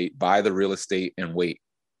real estate, buy the real estate and wait.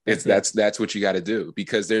 That's what you got to do,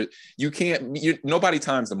 because nobody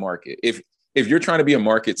times the market. If you're trying to be a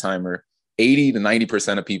market timer, 80 to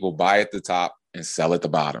 90% of people buy at the top and sell at the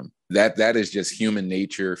bottom. That is just human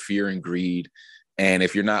nature, fear and greed. And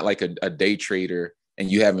if you're not like a day trader and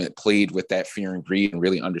you haven't played with that fear and greed and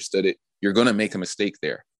really understood it, you're going to make a mistake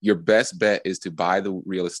there. Your best bet is to buy the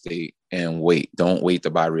real estate and wait. Don't wait to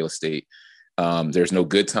buy real estate. There's no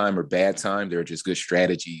good time or bad time. There are just good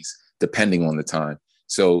strategies depending on the time.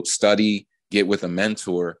 So study, get with a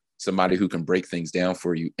mentor, somebody who can break things down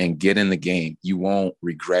for you, and get in the game. You won't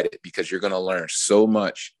regret it, because you're going to learn so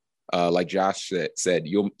much. Like Josh said,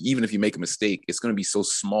 even if you make a mistake, it's going to be so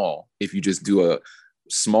small. If you just do a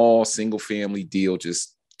small single family deal,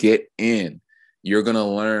 just get in, you're going to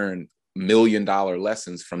learn $1 million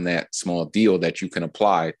lessons from that small deal that you can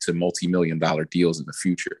apply to multi-million-dollar deals in the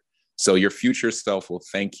future. So your future self will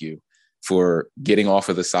thank you for getting off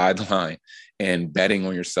of the sideline and betting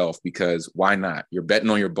on yourself, because why not? You're betting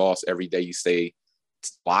on your boss every day. You stay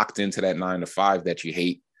locked into that 9 to 5 that you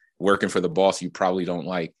hate, working for the boss you probably don't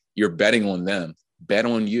like. You're betting on them. Bet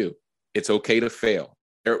on you. It's okay to fail.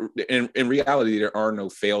 In reality, there are no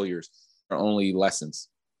failures. There are only lessons.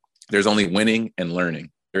 There's only winning and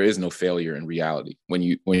learning. There is no failure in reality when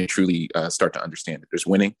you truly start to understand it. There's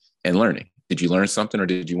winning and learning. Did you learn something or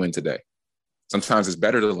did you win today? Sometimes it's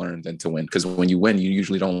better to learn than to win, because when you win, you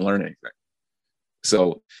usually don't learn anything.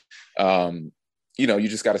 So, you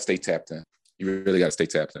just got to stay tapped in. You really got to stay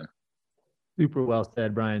tapped in. Super well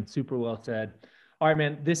said, Brian. Super well said. All right,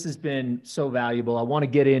 man, this has been so valuable. I want to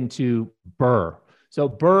get into BRRRR. So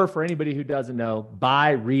BRRRR, for anybody who doesn't know,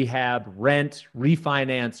 buy, rehab, rent,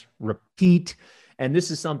 refinance, repeat. And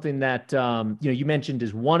this is something that, you mentioned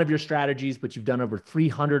is one of your strategies, but you've done over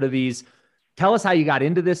 300 of these. Tell us how you got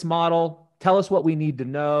into this model. Tell us what we need to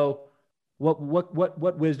know.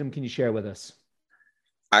 What wisdom can you share with us?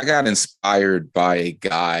 I got inspired by a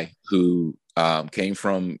guy who came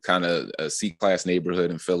from kind of a C-class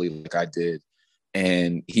neighborhood in Philly like I did.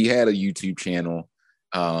 And he had a YouTube channel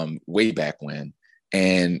way back when.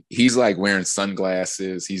 And he's like wearing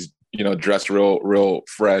sunglasses. He's, dressed real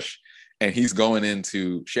fresh. And he's going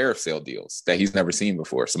into sheriff sale deals that he's never seen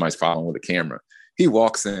before. Somebody's following with a camera. He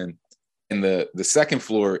walks in, and the second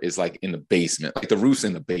floor is like in the basement. Like the roof's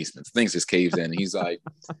in the basement. The thing's just caves in. He's like,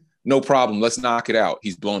 no problem. Let's knock it out.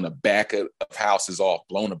 He's blowing the back of houses off,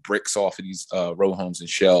 blowing the bricks off of these row homes and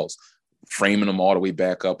shells, framing them all the way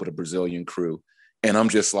back up with a Brazilian crew. And I'm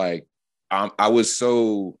just like, I was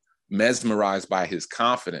so mesmerized by his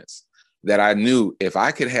confidence that I knew if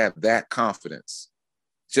I could have that confidence,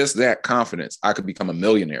 just that confidence, I could become a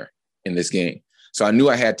millionaire in this game. So I knew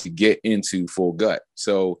I had to get into Full Gut.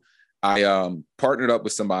 So I partnered up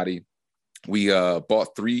with somebody. We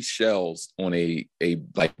bought 3 shells on a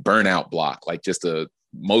like burnout block, like just a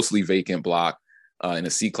mostly vacant block in a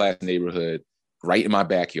C-class neighborhood right in my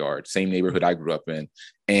backyard, same neighborhood I grew up in.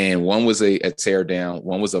 And one was a tear down,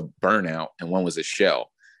 one was a burnout, and one was a shell.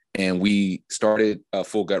 And we started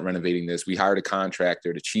Full Gut renovating this. We hired a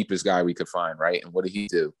contractor, the cheapest guy we could find, right? And what did he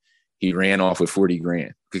do? He ran off with 40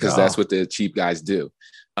 grand because that's what the cheap guys do.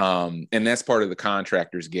 And that's part of the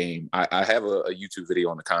contractor's game. I have a YouTube video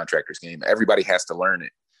on the contractor's game. Everybody has to learn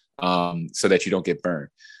it so that you don't get burned.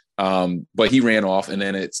 But he ran off, and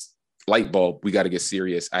then it's light bulb. We got to get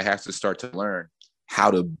serious. I have to start to learn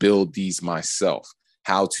how to build these myself,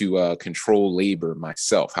 how to control labor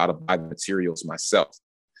myself, how to buy materials myself.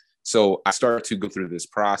 So I started to go through this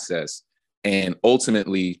process, and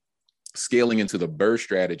ultimately scaling into the BRRRR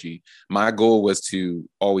strategy. My goal was to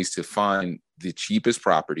always to find the cheapest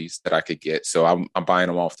properties that I could get. So I'm buying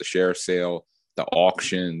them off the sheriff sale, the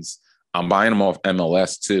auctions. I'm buying them off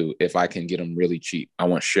MLS too, if I can get them really cheap. I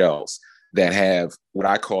want shells that have what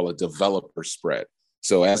I call a developer spread.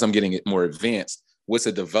 So as I'm getting it more advanced, what's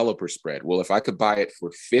a developer spread? Well, if I could buy it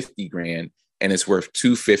for 50 grand and it's worth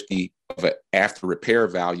 250 of an after repair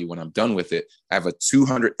value when I'm done with it, I have a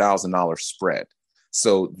 $200,000 spread.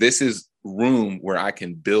 So this is room where I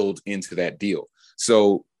can build into that deal.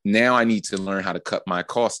 So now I need to learn how to cut my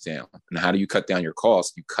costs down. And how do you cut down your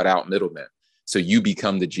costs? You cut out middlemen. So you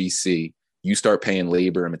become the GC. You start paying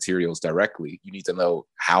labor and materials directly. You need to know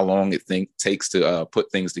how long it takes to put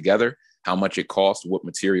things together, how much it costs, what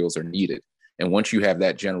materials are needed. And once you have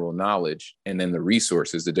that general knowledge and then the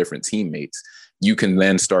resources, the different teammates, you can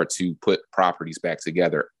then start to put properties back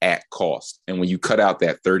together at cost. And when you cut out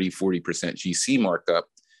that 30-40% GC markup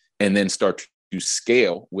and then start to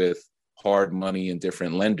scale with hard money and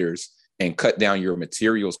different lenders and cut down your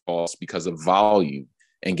materials costs because of volume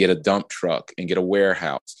and get a dump truck and get a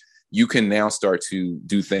warehouse, you can now start to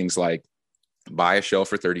do things like buy a shell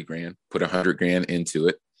for 30 grand, put 100 grand into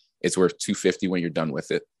it. It's worth 250 when you're done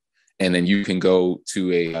with it. And then you can go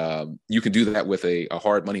to you can do that with a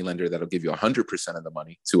hard money lender that'll give you 100% of the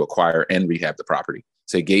money to acquire and rehab the property.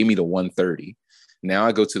 So they gave me the 130. Now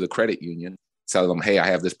I go to the credit union, tell them, hey, I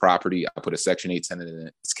have this property. I put a Section 8 tenant in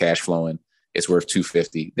it. It's cash flowing. It's worth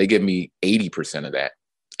 250. They give me 80% of that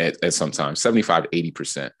at sometimes 75 to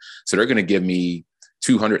 80%. So they're going to give me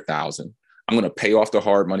 200,000. I'm going to pay off the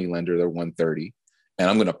hard money lender, their 130, and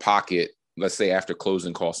I'm going to pocket, let's say after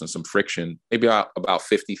closing costs and some friction, maybe about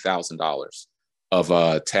 $50,000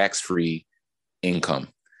 of tax-free income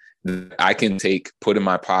that I can put in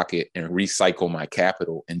my pocket and recycle my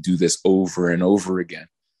capital and do this over and over again.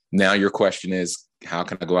 Now your question is, how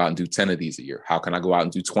can I go out and do 10 of these a year? How can I go out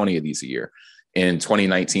and do 20 of these a year? In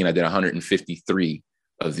 2019, I did 153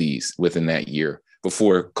 of these within that year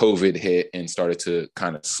before COVID hit and started to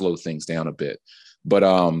kind of slow things down a bit. But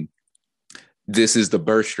this is the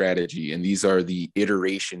BRRRR strategy. And these are the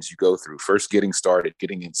iterations you go through. First, getting started,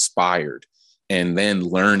 getting inspired, and then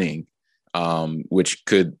learning, which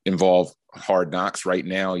could involve hard knocks right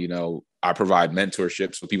now. I provide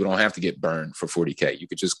mentorship so people don't have to get burned for 40K. You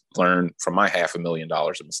could just learn from my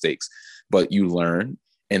 $500,000 of mistakes, but you learn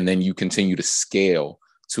and then you continue to scale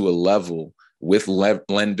to a level with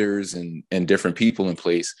lenders and different people in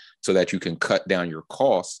place so that you can cut down your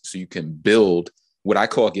costs so you can build what I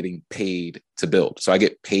call getting paid to build. So I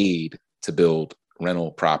get paid to build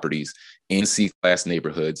rental properties in C-class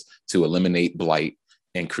neighborhoods to eliminate blight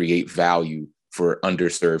and create value for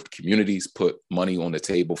underserved communities, put money on the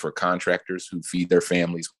table for contractors who feed their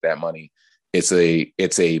families with that money. It's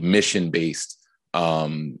a mission-based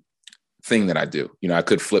thing that I do. I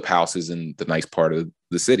could flip houses in the nice part of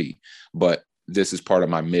the city, but this is part of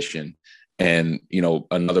my mission. And,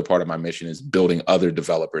 another part of my mission is building other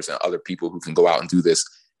developers and other people who can go out and do this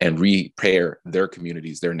and repair their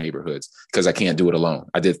communities, their neighborhoods, because I can't do it alone.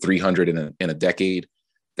 I did 300 in a decade.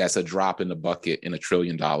 That's a drop in the bucket in $1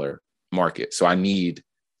 trillion market. So I need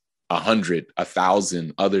 100,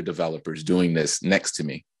 1,000 other developers doing this next to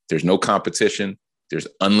me. There's no competition. There's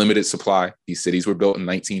unlimited supply. These cities were built in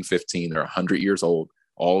 1915. They're 100 years old.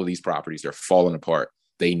 All of these properties are falling apart.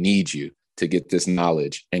 They need you to get this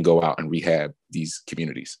knowledge and go out and rehab these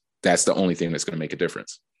communities. That's the only thing that's going to make a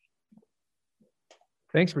difference.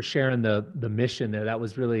 Thanks for sharing the mission there. That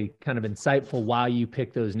was really kind of insightful why you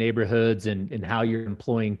picked those neighborhoods and how you're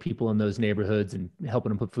employing people in those neighborhoods and helping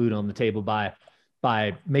them put food on the table by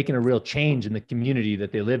making a real change in the community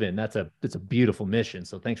that they live in. That's a beautiful mission.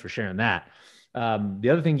 So thanks for sharing that. The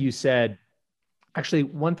other thing you said, actually,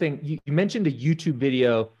 one thing you mentioned a YouTube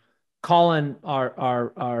video. Colin,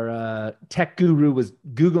 our tech guru, was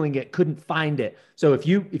Googling it, couldn't find it. So if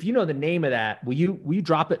you know the name of that, will you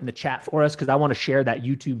drop it in the chat for us? Because I want to share that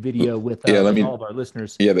YouTube video with all of our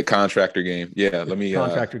listeners. Yeah, the contractor game. Yeah,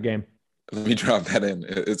 contractor game. Let me drop that in.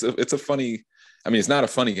 It's a funny. I mean, it's not a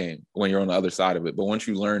funny game when you're on the other side of it, but once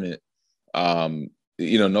you learn it,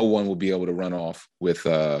 no one will be able to run off with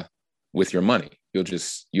your money.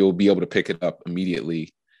 You'll be able to pick it up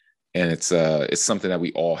immediately. And it's something that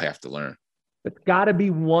we all have to learn. It's got to be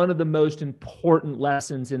one of the most important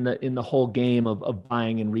lessons in the whole game of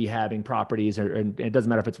buying and rehabbing properties, and it doesn't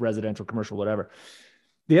matter if it's residential, commercial, whatever.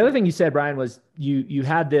 The other thing you said, Brian, was you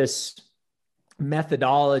had this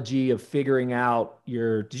methodology of figuring out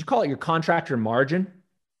did you call it your contractor margin?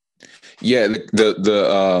 Yeah,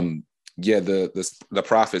 the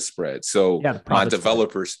profit spread. So my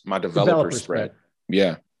developer spread.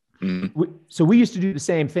 Yeah. Mm-hmm. So we used to do the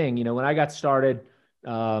same thing. When I got started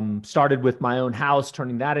with my own house,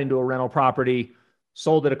 turning that into a rental property,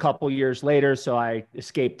 sold it a couple years later. So I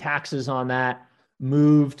escaped taxes on that,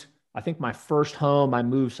 moved. I think my first home, I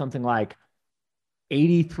moved something like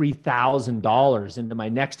 $83,000 into my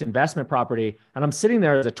next investment property. And I'm sitting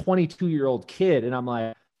there as a 22-year-old kid. And I'm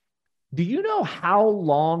like, do you know how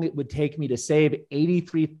long it would take me to save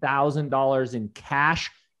 $83,000 in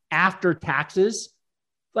cash after taxes?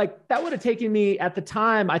 Like, that would have taken me at the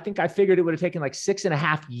time, I think I figured it would have taken like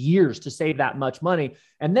 6.5 years to save that much money.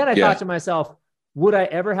 And then I thought to myself, would I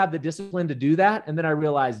ever have the discipline to do that? And then I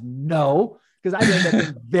realized no, because I'd end up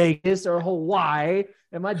in Vegas or Hawaii,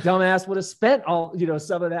 and my dumbass would have spent all,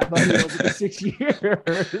 some of that money over the 6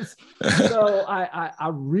 years. So I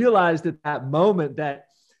realized at that moment that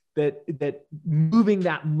moving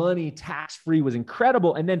that money tax-free was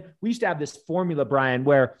incredible. And then we used to have this formula, Brian,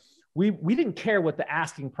 where we didn't care what the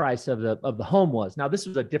asking price of the home was. Now, this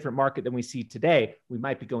was a different market than we see today. We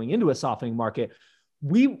might be going into a softening market.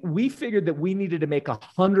 We figured that we needed to make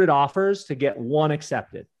 100 offers to get one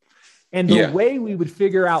accepted. And the way we would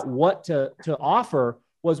figure out what to offer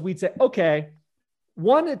was we'd say, okay,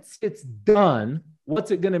 one, it's done.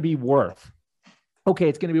 What's it going to be worth? Okay,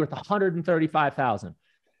 it's going to be worth $135,000.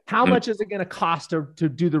 How much is it going to cost to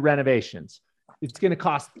do the renovations? It's going to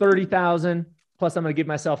cost $30,000. Plus, I'm going to give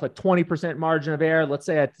myself a 20% margin of error. Let's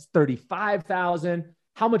say it's $35,000.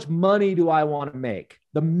 How much money do I want to make?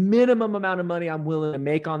 The minimum amount of money I'm willing to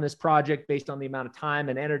make on this project based on the amount of time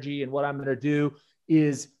and energy and what I'm going to do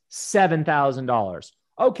is $7,000.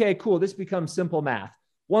 Okay, cool. This becomes simple math.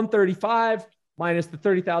 135 minus the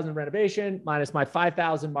 30,000 renovation, minus my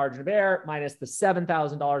 5,000 margin of error, minus the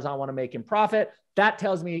 $7,000 I want to make in profit. That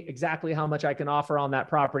tells me exactly how much I can offer on that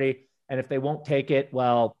property. And if they won't take it,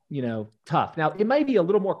 well, tough. Now, it might be a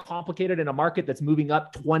little more complicated in a market that's moving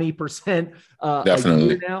up 20% a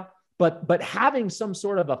year now. But having some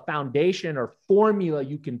sort of a foundation or formula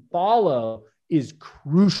you can follow is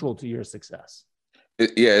crucial to your success.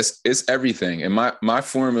 It's everything. And my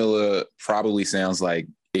formula probably sounds like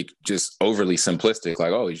it just overly simplistic,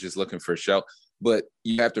 like, oh, he's just looking for a shell. But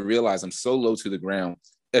you have to realize I'm so low to the ground.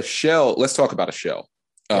 A shell, let's talk about a shell.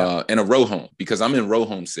 and a row home, because I'm in row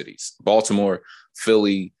home cities, Baltimore,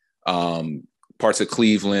 Philly, parts of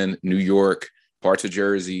Cleveland, New York, parts of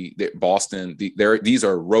Jersey, Boston. These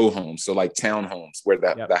are row homes. So like townhomes where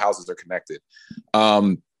the houses are connected.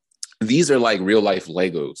 These are like real life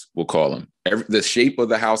Legos, we'll call them. The shape of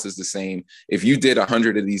the house is the same. If you did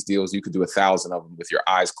 100 of these deals, you could do 1,000 of them with your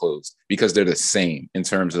eyes closed, because they're the same in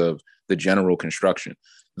terms of the general construction.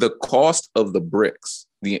 The cost of the bricks,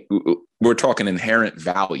 we're talking inherent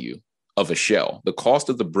value of a shell. The cost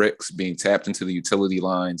of the bricks being tapped into the utility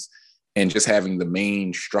lines and just having the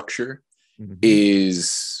main structure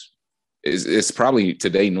is probably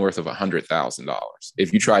today north of $100,000.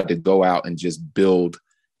 If you tried to go out and just build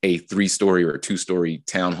a 3-story or a 2-story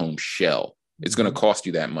townhome shell, it's going to cost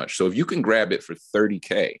you that much. So if you can grab it for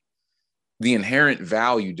 $30K, the inherent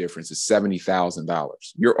value difference is $70,000.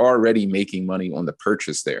 You're already making money on the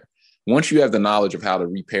purchase there. Once you have the knowledge of how to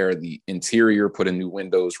repair the interior, put in new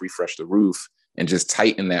windows, refresh the roof, and just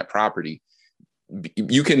tighten that property,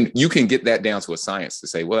 you can get that down to a science to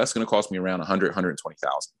say, well, that's going to cost me around 100,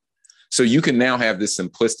 120,000. So you can now have this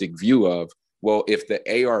simplistic view of, well, if the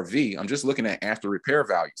ARV, I'm just looking at after repair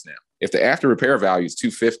values now. If the after repair value is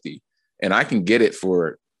 $250 and I can get it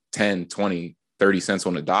for 10, 20, 30 cents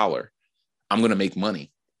on the dollar, I'm going to make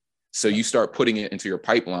money. So you start putting it into your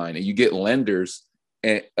pipeline, and you get lenders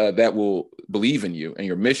that will believe in you and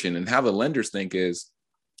your mission. And how the lenders think is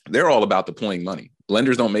they're all about deploying money.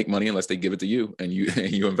 Lenders don't make money unless they give it to you and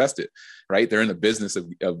you invest it, right? They're in the business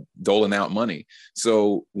of doling out money.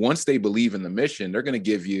 So once they believe in the mission, they're going to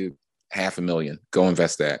give you $500,000, go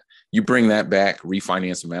invest that. You bring that back,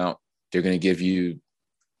 refinance them out, they're going to give you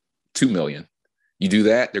 $2 million. You do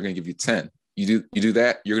that, they're going to give you 10. You do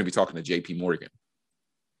that, you're going to be talking to JP Morgan,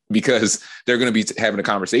 because they're going to be having a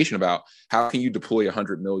conversation about how can you deploy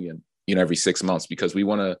 $100 million, every 6 months, because we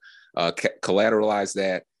want to collateralize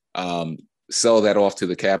that, sell that off to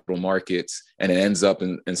the capital markets, and it ends up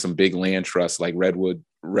in some big land trusts like Redwood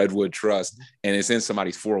Trust, and it's in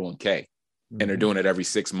somebody's 401k, and they're doing it every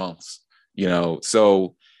 6 months.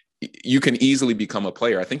 So you can easily become a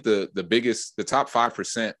player. I think the top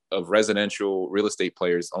 5% of residential real estate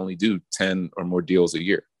players only do 10 or more deals a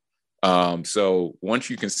year. So once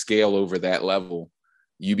you can scale over that level,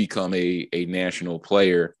 you become a national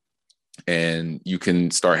player, and you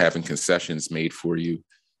can start having concessions made for you.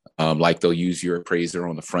 Like they'll use your appraiser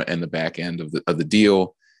on the front and the back end of the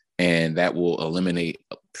deal. And that will eliminate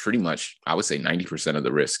pretty much, I would say 90% of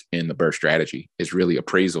the risk in the BRRRR strategy is really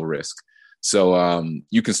appraisal risk. So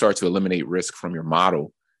you can start to eliminate risk from your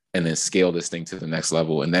model and then scale this thing to the next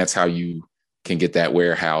level. And that's how you can get that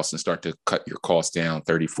warehouse and start to cut your costs down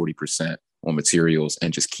 30, 40% on materials,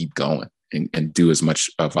 and just keep going and do as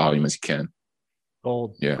much volume as you can.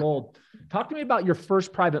 Gold. Talk to me about your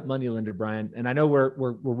first private money lender, Brian. And I know we're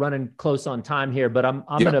running close on time here, but I'm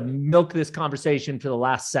going to milk this conversation to the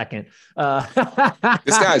last second.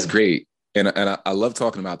 This guy's great. And I love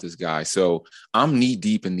talking about this guy. So I'm knee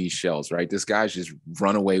deep in these shells, right? This guy's just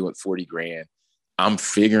run away with 40 grand. I'm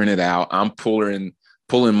figuring it out. I'm pulling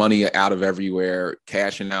money out of everywhere,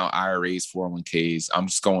 cashing out IRAs, 401ks. I'm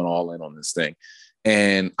just going all in on this thing.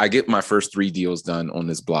 And I get my first 3 deals done on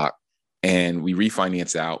this block, and we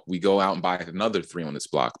refinance out. We go out and buy another 3 on this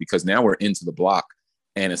block, because now we're into the block,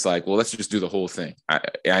 and it's like, well, let's just do the whole thing. I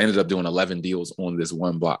ended up doing 11 deals on this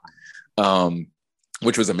one block,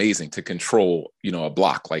 which was amazing to control, a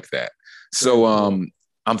block like that. So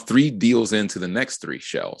I'm 3 deals into the next 3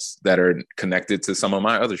 shells that are connected to some of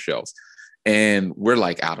my other shells, and we're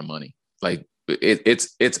like out of money. Like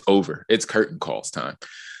it's over. It's curtain calls time.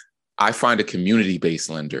 I find a community-based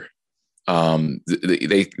lender.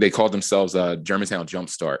 They called themselves Germantown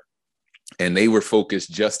Jumpstart, and they were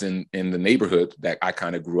focused just in the neighborhood that I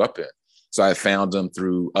kind of grew up in. So I found them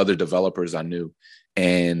through other developers I knew,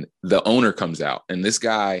 and the owner comes out, and this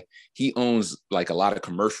guy, he owns like a lot of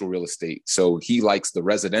commercial real estate. So he likes the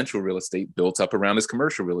residential real estate built up around his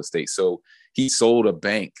commercial real estate. So he sold a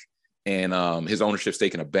bank, and his ownership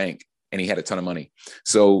stake in a bank, and he had a ton of money.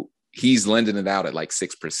 So he's lending it out at like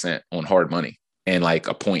 6% on hard money, and like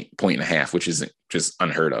a point and a half, which is just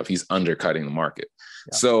unheard of. He's undercutting the market.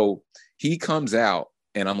 Yeah. So he comes out,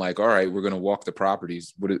 and I'm like, all right, we're going to walk the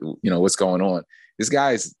properties. What's going on?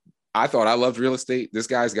 I thought I loved real estate. This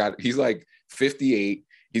guy's he's like 58.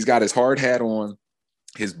 He's got his hard hat on,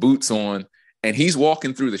 his boots on, and he's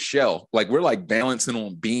walking through the shell. Like we're like balancing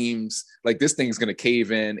on beams. Like this thing's going to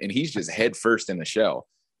cave in, and he's just head first in the shell.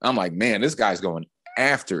 I'm like, man, this guy's going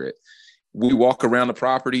after it. We walk around the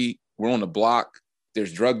property. We're on the block.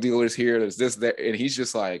 There's drug dealers here. There's this, that. And he's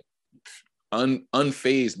just like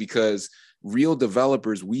unfazed, because real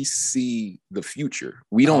developers, we see the future.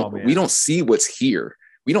 We don't see what's here.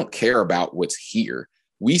 We don't care about what's here.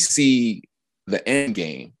 We see the end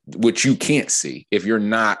game, which you can't see if you're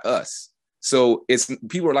not us. So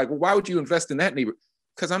people are like, well, why would you invest in that neighborhood?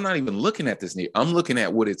 Because I'm not even looking at this neighborhood. I'm looking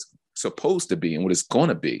at what it's supposed to be and what it's going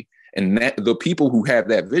to be. And the people who have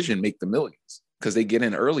that vision make the millions because they get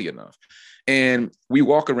in early enough. And we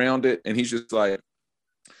walk around it and he's just like,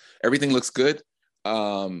 everything looks good.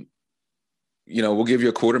 We'll give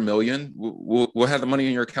you $250,000. We'll have the money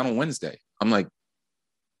in your account on Wednesday. I'm like,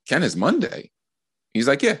 Ken, it's Monday. He's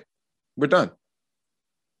like, yeah, we're done.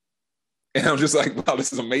 And I'm just like, wow,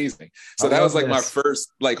 this is amazing. So that was like my first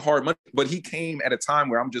like hard money. But he came at a time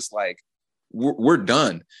where I'm just like, we're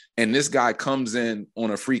done. And this guy comes in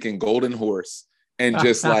on a freaking golden horse and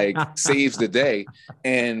just like saves the day.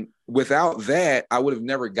 And without that, I would have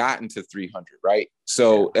never gotten to 300, right?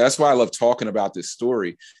 So that's why I love talking about this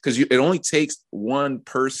story, because it only takes one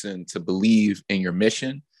person to believe in your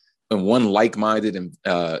mission and one like-minded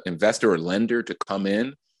investor or lender to come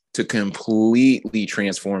in to completely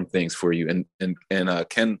transform things for you. And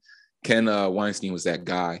Ken Weinstein was that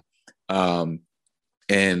guy.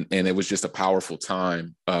 And it was just a powerful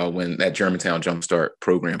time when that Germantown Jumpstart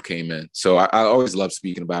program came in. So I always love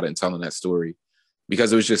speaking about it and telling that story,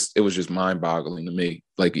 because it was just mind-boggling to me.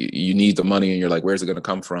 Like, you need the money and you're like, where's it going to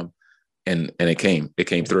come from? And it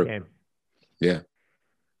came through. Yeah.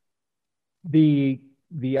 The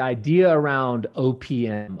idea around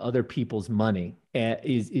OPM, other people's money,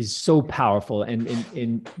 is so powerful.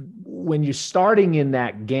 And when you're starting in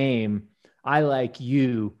that game, I, like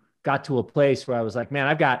you, got to a place where I was like, man,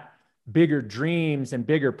 I've got bigger dreams and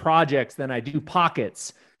bigger projects than I do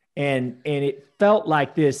pockets. And it felt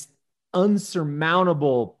like this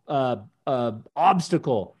unsurmountable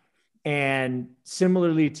obstacle. And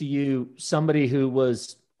similarly to you, somebody who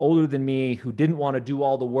was older than me, who didn't want to do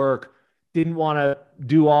all the work, didn't want to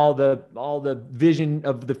do all the vision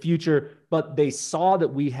of the future, but they saw that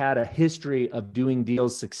we had a history of doing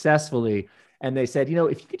deals successfully. And they said,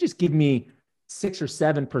 if you could just give me 6 or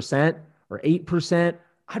 7% or 8%,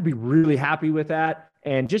 I'd be really happy with that.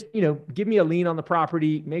 And just, give me a lien on the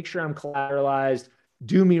property, make sure I'm collateralized,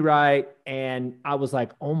 do me right. And I was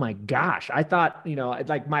like, oh my gosh, I thought,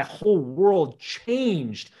 like my whole world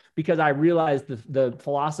changed because I realized the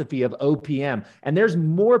philosophy of OPM. And there's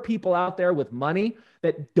more people out there with money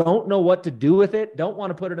that don't know what to do with it, don't want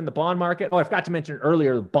to put it in the bond market. Oh, I forgot to mention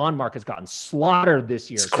earlier, the bond market's gotten slaughtered this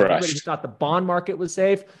year. So everybody who thought the bond market was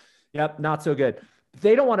safe, yep, not so good.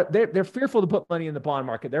 They don't want to, they're fearful to put money in the bond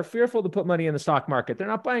market. They're fearful to put money in the stock market. They're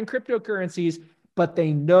not buying cryptocurrencies, but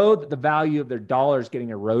they know that the value of their dollar is getting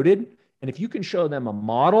eroded. And if you can show them a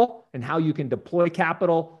model and how you can deploy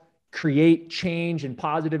capital, create change and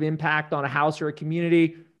positive impact on a house or a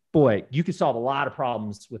community, boy, you can solve a lot of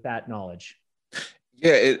problems with that knowledge.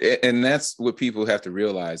 Yeah, and that's what people have to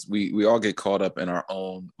realize. We all get caught up in our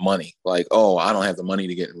own money. Like, oh, I don't have the money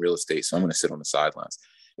to get in real estate, so I'm going to sit on the sidelines.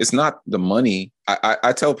 It's not the money.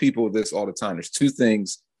 I tell people this all the time. There's two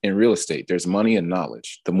things in real estate. There's money and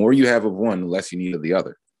knowledge. The more you have of one, the less you need of the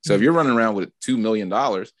other. So if you're running around with $2 million,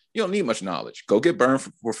 you don't need much knowledge. Go get burned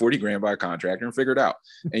for 40 grand by a contractor and figure it out,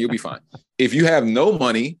 and you'll be fine. If you have no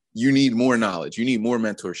money, you need more knowledge. You need more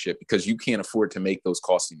mentorship because you can't afford to make those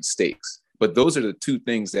costly mistakes. But those are the two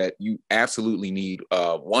things that you absolutely need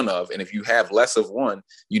one of. And if you have less of one,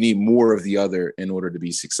 you need more of the other in order to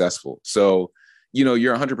be successful. So,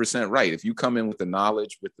 you're 100% right. If you come in with the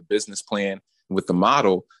knowledge, with the business plan, with the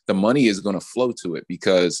model, the money is going to flow to it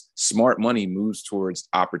because smart money moves towards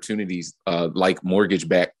opportunities like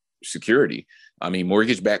mortgage-backed security. I mean,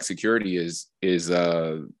 mortgage-backed security is it's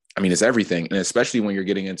everything. And especially when you're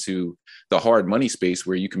getting into the hard money space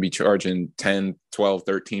where you can be charging 10, 12,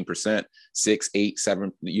 13%, 6, 8,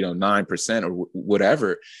 7, 9% or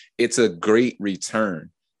whatever, it's a great return.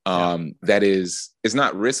 That it's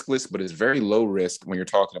not riskless, but it's very low risk when you're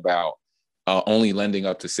talking about only lending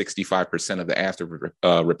up to 65% of the after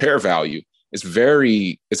repair value. It's a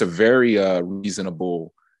very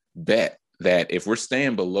reasonable bet that if we're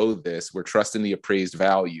staying below this, we're trusting the appraised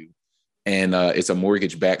value, and it's a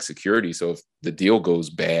mortgage-backed security. So if the deal goes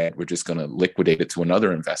bad, we're just going to liquidate it to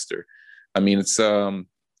another investor. I mean, it's a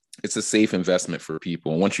safe investment for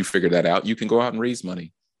people. And once you figure that out, you can go out and raise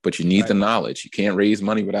money, but you need the knowledge. You can't raise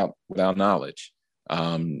money without knowledge.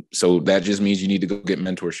 So that just means you need to go get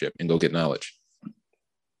mentorship and go get knowledge.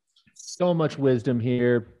 So much wisdom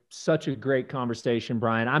here. Such a great conversation,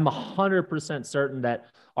 Brian. I'm 100% certain that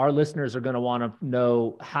our listeners are going to want to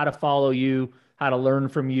know how to follow you, how to learn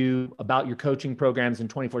from you, about your coaching programs in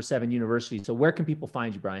 24/7 University. So where can people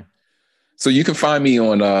find you, Brian? So you can find me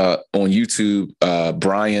on YouTube,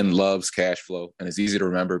 Brian Loves Cash Flow, and it's easy to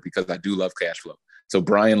remember because I do love cash flow. So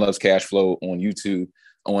Brian Loves Cash Flow on YouTube.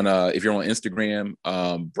 On if you're on Instagram,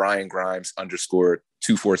 Brian Grimes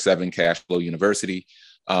 _247 Cash Flow University.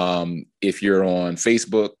 If you're on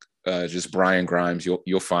Facebook, just Brian Grimes,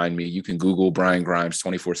 you'll find me. You can Google Brian Grimes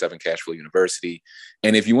 24/7 Cash Flow University.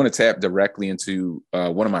 And if you want to tap directly into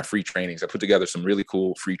one of my free trainings, I put together some really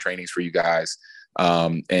cool free trainings for you guys,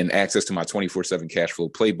 and access to my 24/7 Cash Flow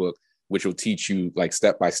playbook, which will teach you like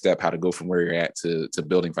step by step how to go from where you're at to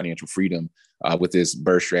building financial freedom with this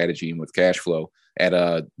BRRRR strategy and with cash flow at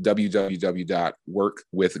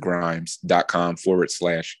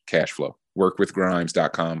www.workwithgrimes.com/cash flow.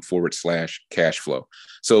 workwithgrimes.com/cash flow.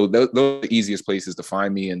 So those are the easiest places to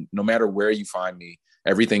find me. And no matter where you find me,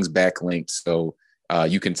 everything's backlinked. So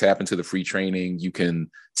you can tap into the free training. You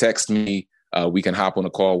can text me. We can hop on a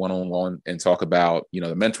call one-on-one and talk about,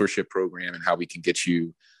 the mentorship program and how we can get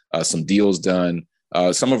you some deals done.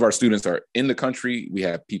 Some of our students are in the country. We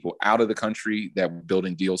have people out of the country that we're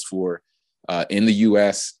building deals for. In the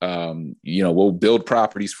US, we'll build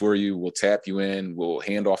properties for you. We'll tap you in. We'll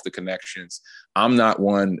hand off the connections. I'm not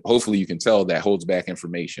one, hopefully you can tell, that holds back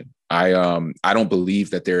information. I don't believe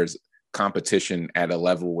that there's competition at a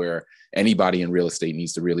level where anybody in real estate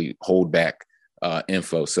needs to really hold back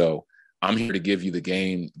info. So I'm here to give you the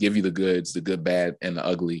game, give you the goods, the good, bad, and the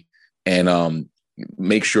ugly, and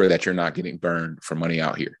make sure that you're not getting burned for money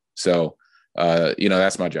out here. So,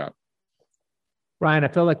 that's my job. Brian, I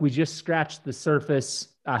feel like we just scratched the surface.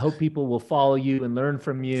 I hope people will follow you and learn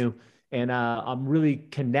from you. And I'm really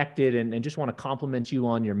connected and just want to compliment you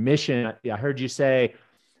on your mission. I heard you say,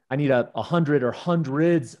 I need 100 or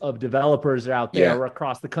hundreds of developers out there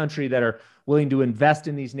across the country that are willing to invest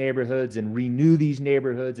in these neighborhoods and renew these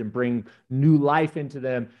neighborhoods and bring new life into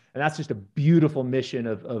them. And that's just a beautiful mission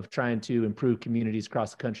of trying to improve communities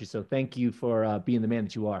across the country. So thank you for being the man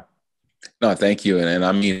that you are. No, thank you. And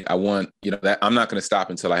I mean, I want, that I'm not going to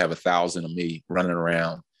stop until I have 1,000 of me running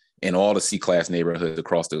around in all the C-class neighborhoods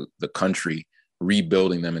across the country,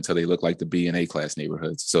 rebuilding them until they look like the B and A-class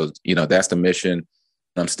neighborhoods. So, that's the mission.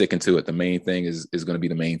 I'm sticking to it. The main thing is going to be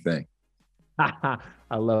the main thing.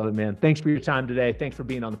 I love it, man. Thanks for your time today. Thanks for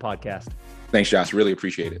being on the podcast. Thanks, Josh. Really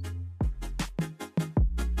appreciate it.